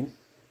 15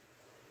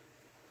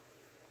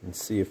 and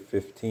see if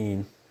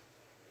 15.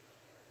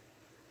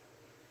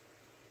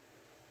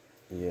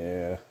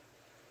 Yeah,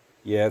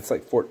 it's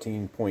like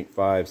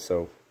 14.5,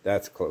 so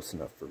that's close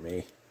enough for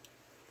me.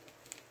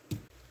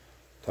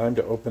 Time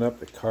to open up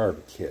the carb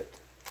kit.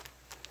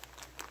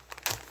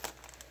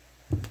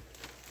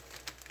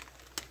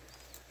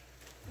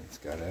 It's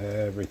got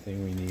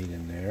everything we need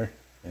in there,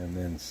 and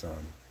then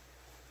some.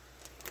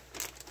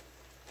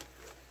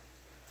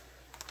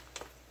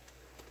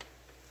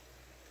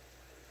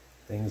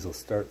 Things will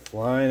start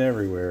flying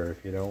everywhere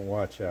if you don't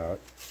watch out.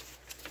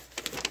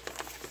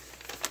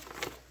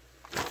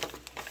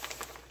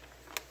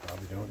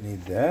 Probably don't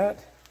need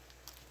that.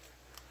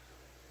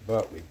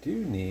 But we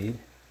do need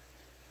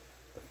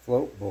the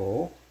float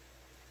bowl,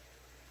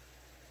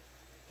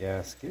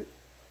 gasket,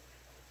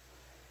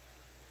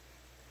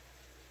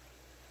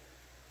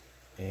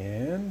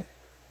 and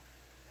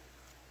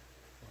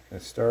I'm going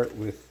to start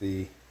with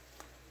the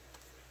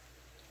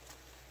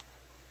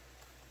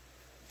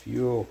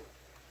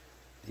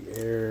the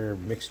air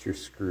mixture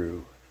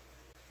screw.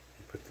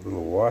 You put the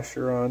little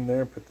washer on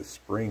there, put the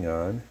spring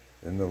on,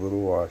 then the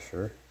little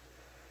washer,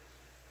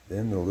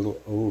 then the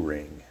little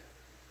O-ring.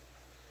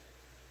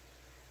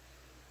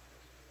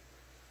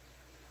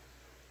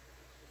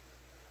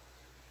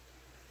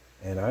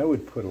 And I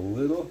would put a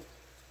little,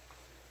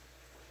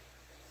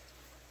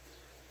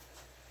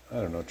 I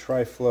don't know,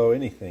 Tri-Flow,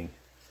 anything,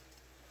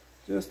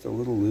 just a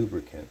little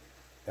lubricant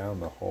down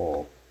the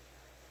hole.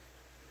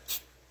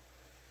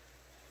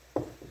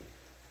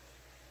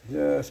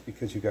 Just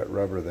because you got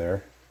rubber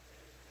there.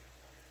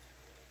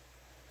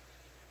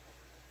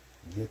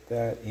 Get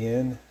that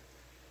in,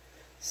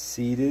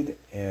 seated,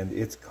 and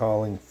it's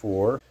calling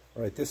for.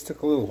 All right, this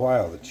took a little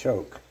while to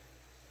choke.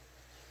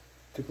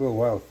 Took a little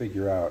while to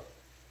figure out,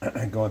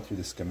 going through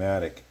the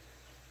schematic.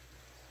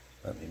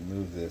 Let me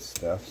move this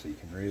stuff so you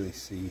can really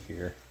see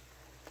here.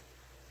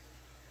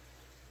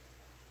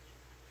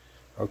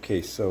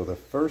 Okay, so the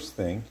first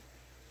thing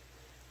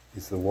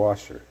is the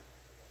washer.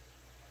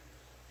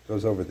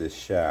 Goes over this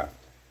shaft.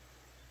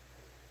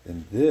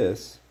 Then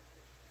this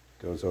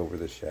goes over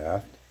the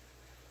shaft.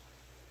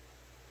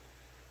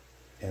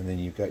 And then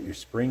you've got your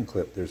spring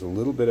clip. There's a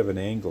little bit of an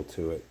angle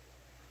to it.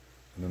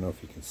 I don't know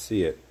if you can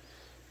see it.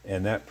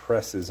 And that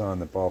presses on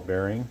the ball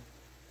bearing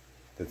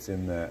that's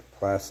in that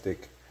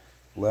plastic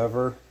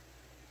lever.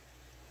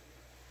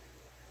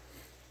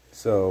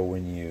 So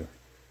when you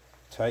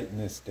tighten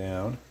this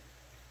down,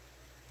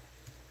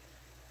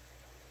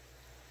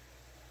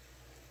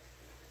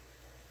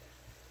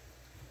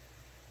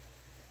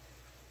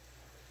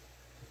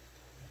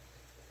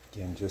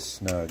 again, just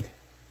snug.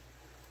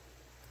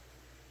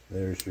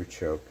 There's your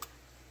choke.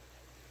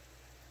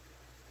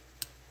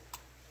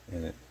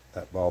 And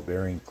that ball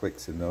bearing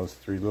clicks in those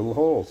 3 little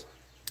holes.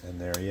 And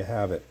there you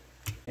have it.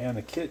 And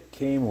the kit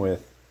came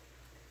with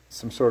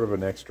some sort of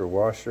an extra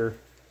washer.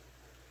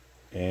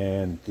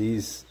 And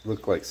these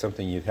look like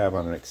something you'd have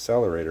on an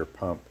accelerator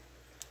pump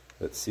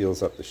that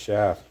seals up the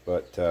shaft.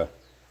 But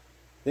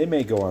they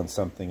may go on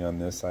something on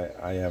this.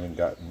 I haven't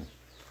gotten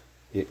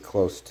it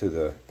close to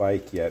the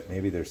bike yet.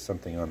 Maybe there's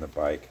something on the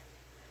bike,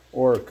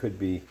 or it could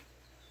be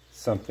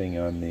something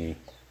on the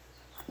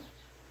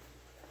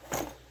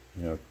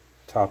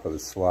top of the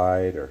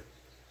slide, or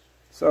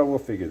so we'll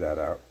figure that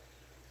out.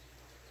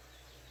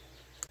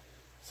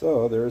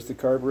 So there's the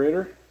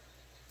carburetor.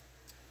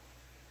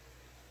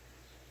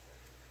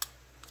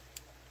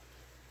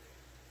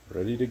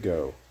 Ready to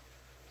go.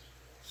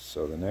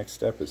 So the next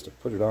step is to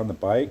put it on the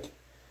bike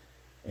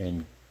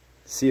and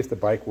see if the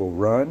bike will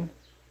run.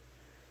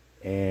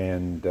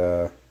 And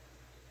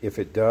if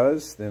it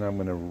does, then I'm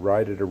going to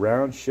ride it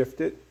around, shift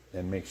it,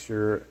 and make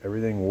sure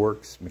everything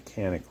works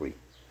mechanically.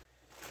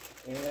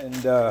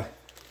 And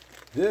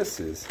this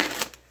is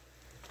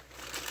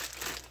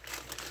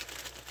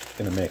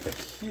going to make a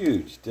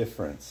huge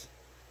difference.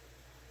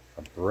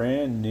 A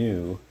brand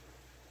new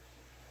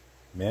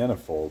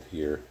manifold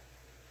here.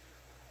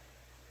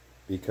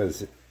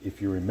 Because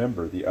if you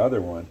remember the other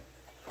one,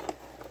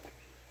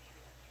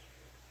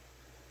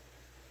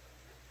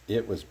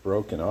 it was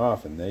broken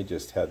off and they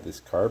just had this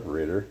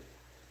carburetor.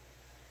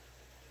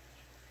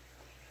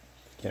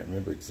 I can't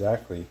remember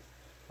exactly.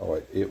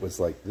 Oh, it was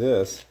like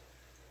this.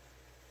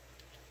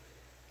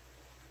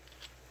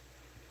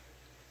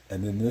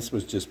 And then this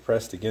was just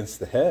pressed against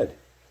the head.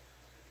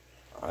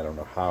 I don't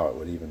know how it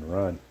would even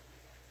run,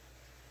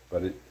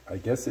 but I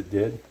guess it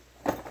did.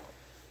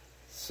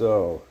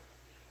 So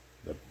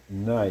the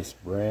nice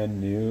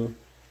brand new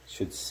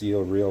should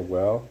seal real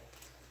well.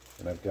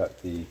 And I've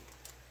got the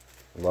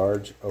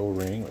large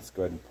O-ring. Let's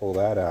go ahead and pull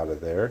that out of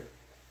there.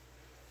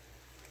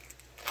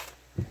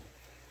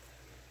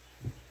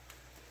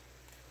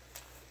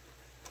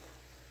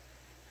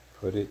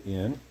 put it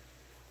in.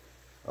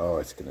 Oh,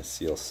 it's going to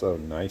seal so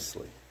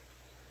nicely.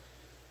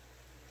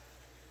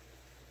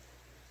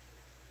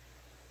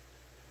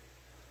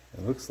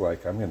 It looks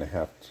like I'm going to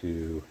have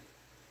to,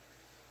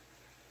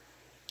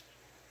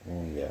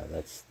 yeah,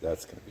 that's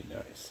going to be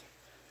nice.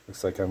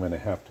 Looks like I'm going to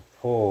have to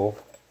pull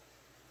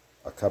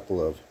a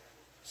couple of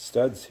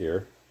studs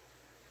here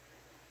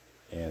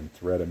and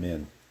thread them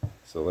in.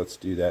 So let's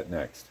do that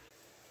next.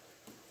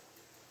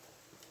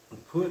 I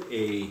put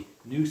a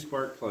new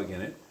spark plug in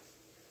it,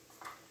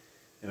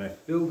 and I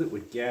filled it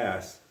with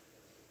gas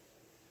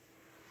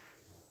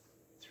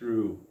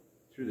through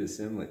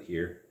this inlet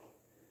here.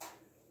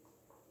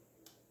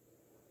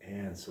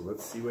 And so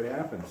let's see what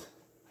happens.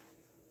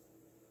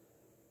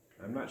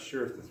 I'm not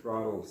sure if the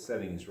throttle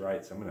setting is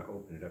right, so I'm going to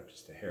open it up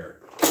just a hair.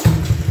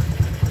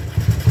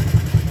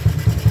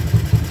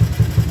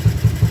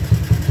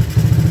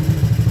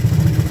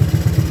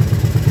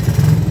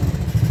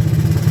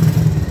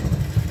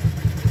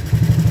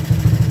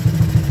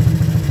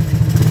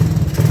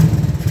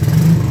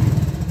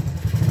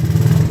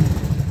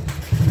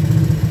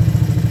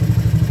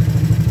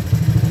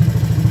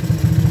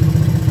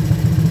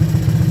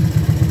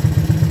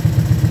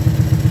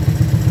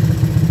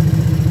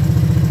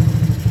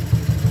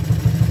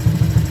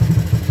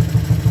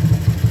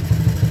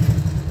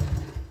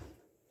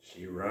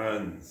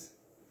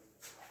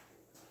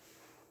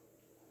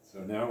 So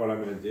now what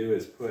I'm going to do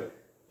is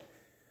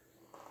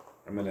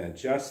I'm going to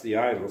adjust the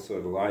idle so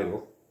it'll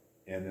idle,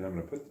 and then I'm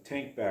going to put the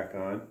tank back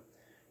on,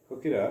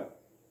 hook it up,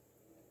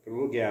 put a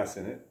little gas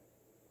in it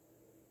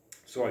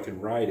so I can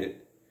ride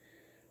it.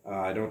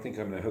 I don't think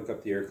I'm going to hook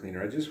up the air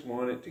cleaner. I just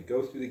want it to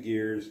go through the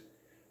gears.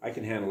 I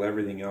can handle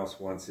everything else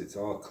once it's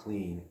all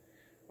clean.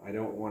 I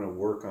don't want to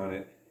work on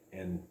it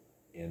and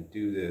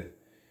do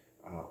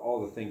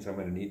all the things I'm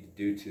going to need to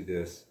do to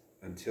this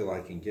until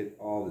I can get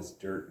all this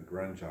dirt and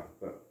grunge off.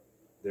 But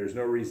there's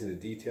no reason to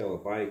detail a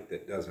bike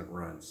that doesn't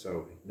run.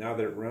 So now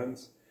that it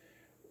runs,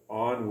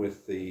 on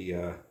with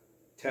the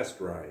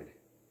test ride.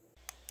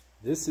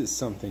 This is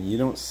something you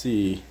don't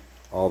see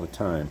all the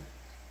time.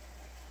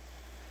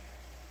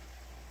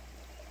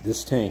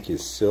 This tank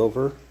is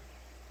silver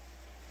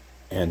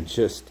and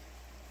just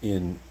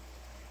in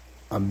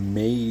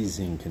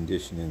amazing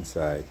condition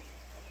inside.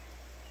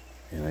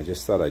 And I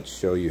just thought I'd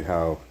show you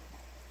how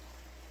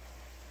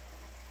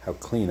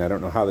clean. I don't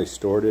know how they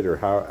stored it or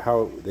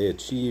how they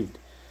achieved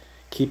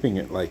keeping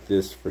it like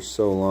this for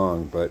so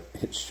long, but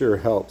it sure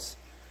helps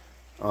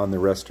on the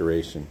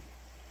restoration.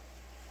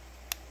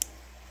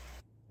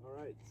 All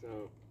right,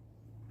 so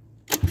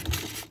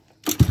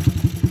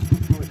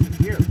it's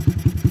here.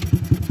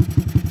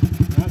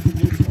 That's the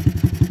neutral.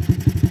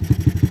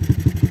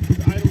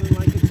 It's idling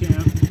like a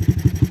champ.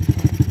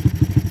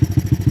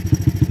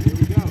 Here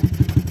we go.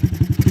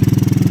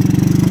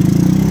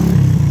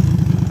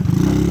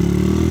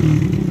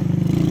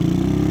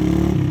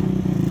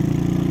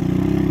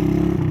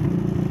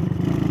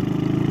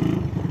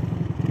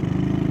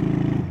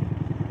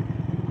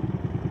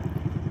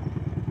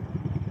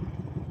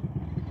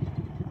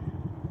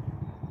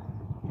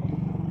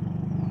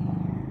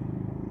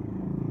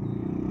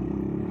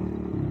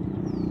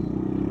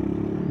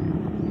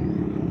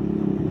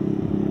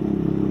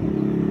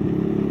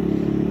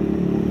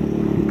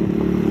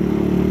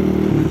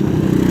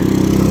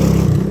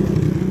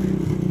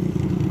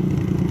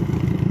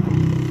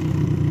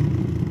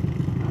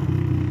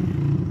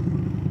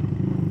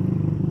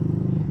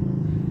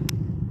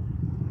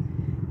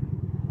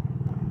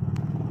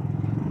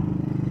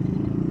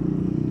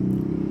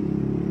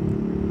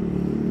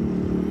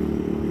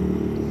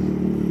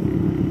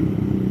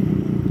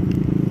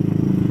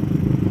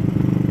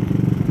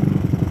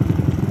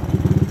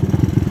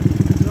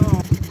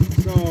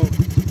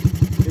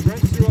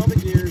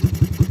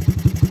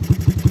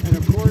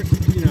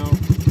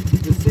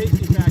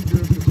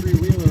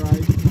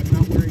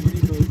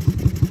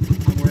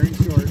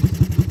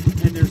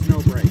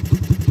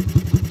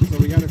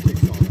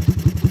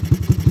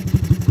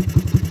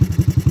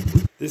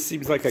 This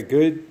seems like a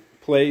good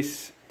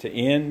place to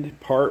end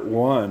part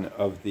one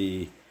of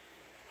the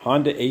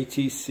Honda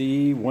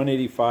ATC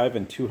 185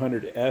 and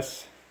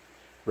 200S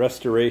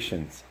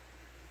restorations.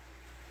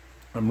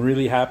 I'm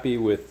really happy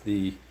with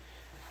the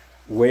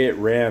way it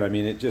ran. I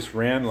mean, it just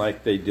ran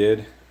like they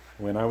did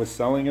when I was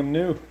selling them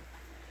new.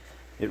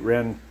 It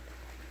ran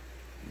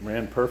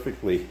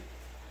perfectly.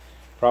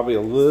 Probably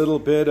a little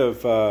bit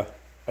of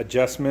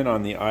adjustment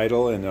on the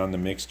idle and on the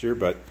mixture,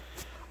 but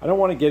I don't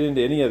want to get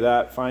into any of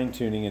that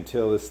fine-tuning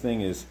until this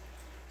thing is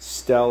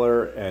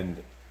stellar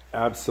and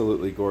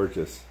absolutely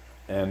gorgeous,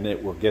 and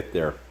it will get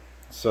there.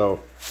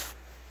 So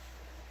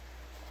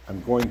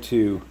I'm going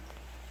to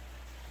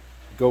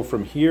go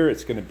from here.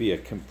 It's going to be a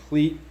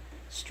complete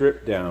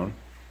strip down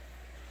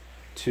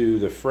to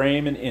the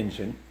frame and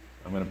engine.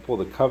 I'm going to pull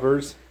the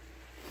covers.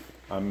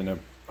 On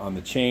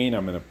the chain,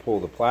 I'm going to pull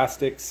the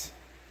plastics.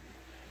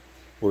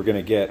 We're going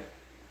to get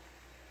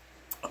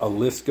a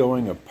list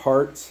going of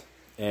parts.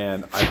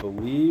 And I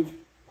believe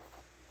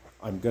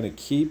I'm going to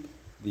keep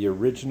the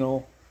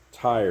original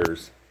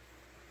tires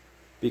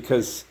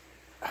because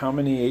how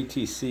many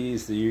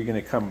ATCs that you're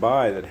going to come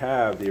by that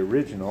have the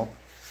original,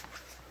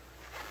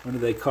 what do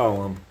they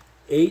call them?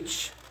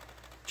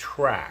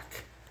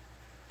 H-track.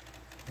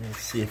 Let's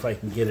see if I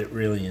can get it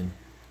really in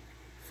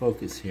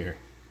focus here.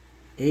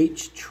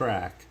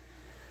 H-track.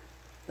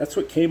 That's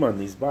what came on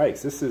these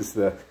bikes. This is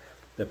the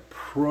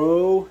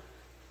Pro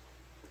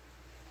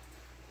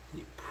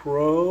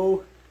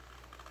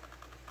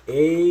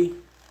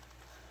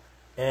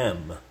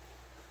AM.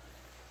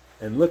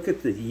 And look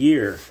at the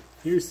year.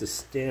 Here's the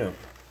stamp.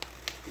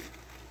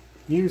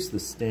 Here's the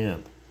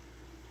stamp.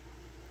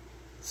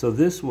 So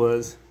this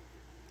was,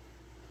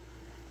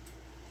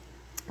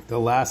 the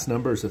last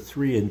number is a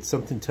 3, and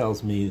something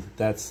tells me that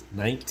that's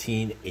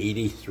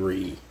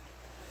 1983.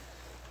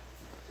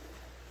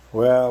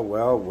 Well,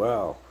 well,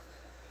 well.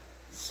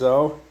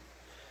 So,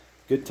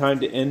 good time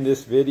to end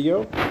this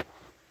video.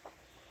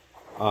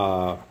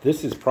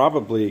 This is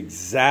probably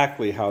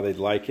exactly how they'd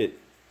like it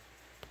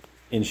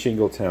in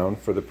Shingletown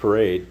for the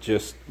parade.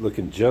 Just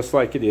looking just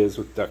like it is,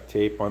 with duct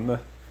tape on the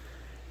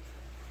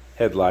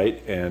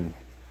headlight and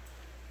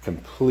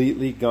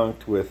completely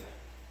gunked with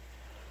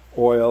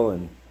oil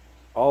and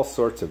all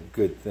sorts of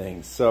good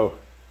things. So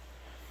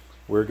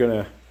we're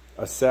gonna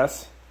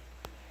assess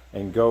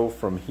and go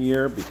from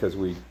here, because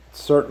we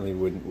certainly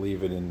wouldn't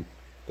leave it in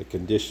the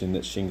condition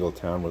that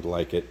Shingletown would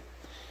like it.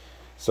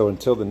 So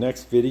until the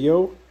next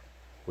video,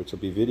 which will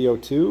be video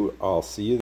 2, I'll see you then.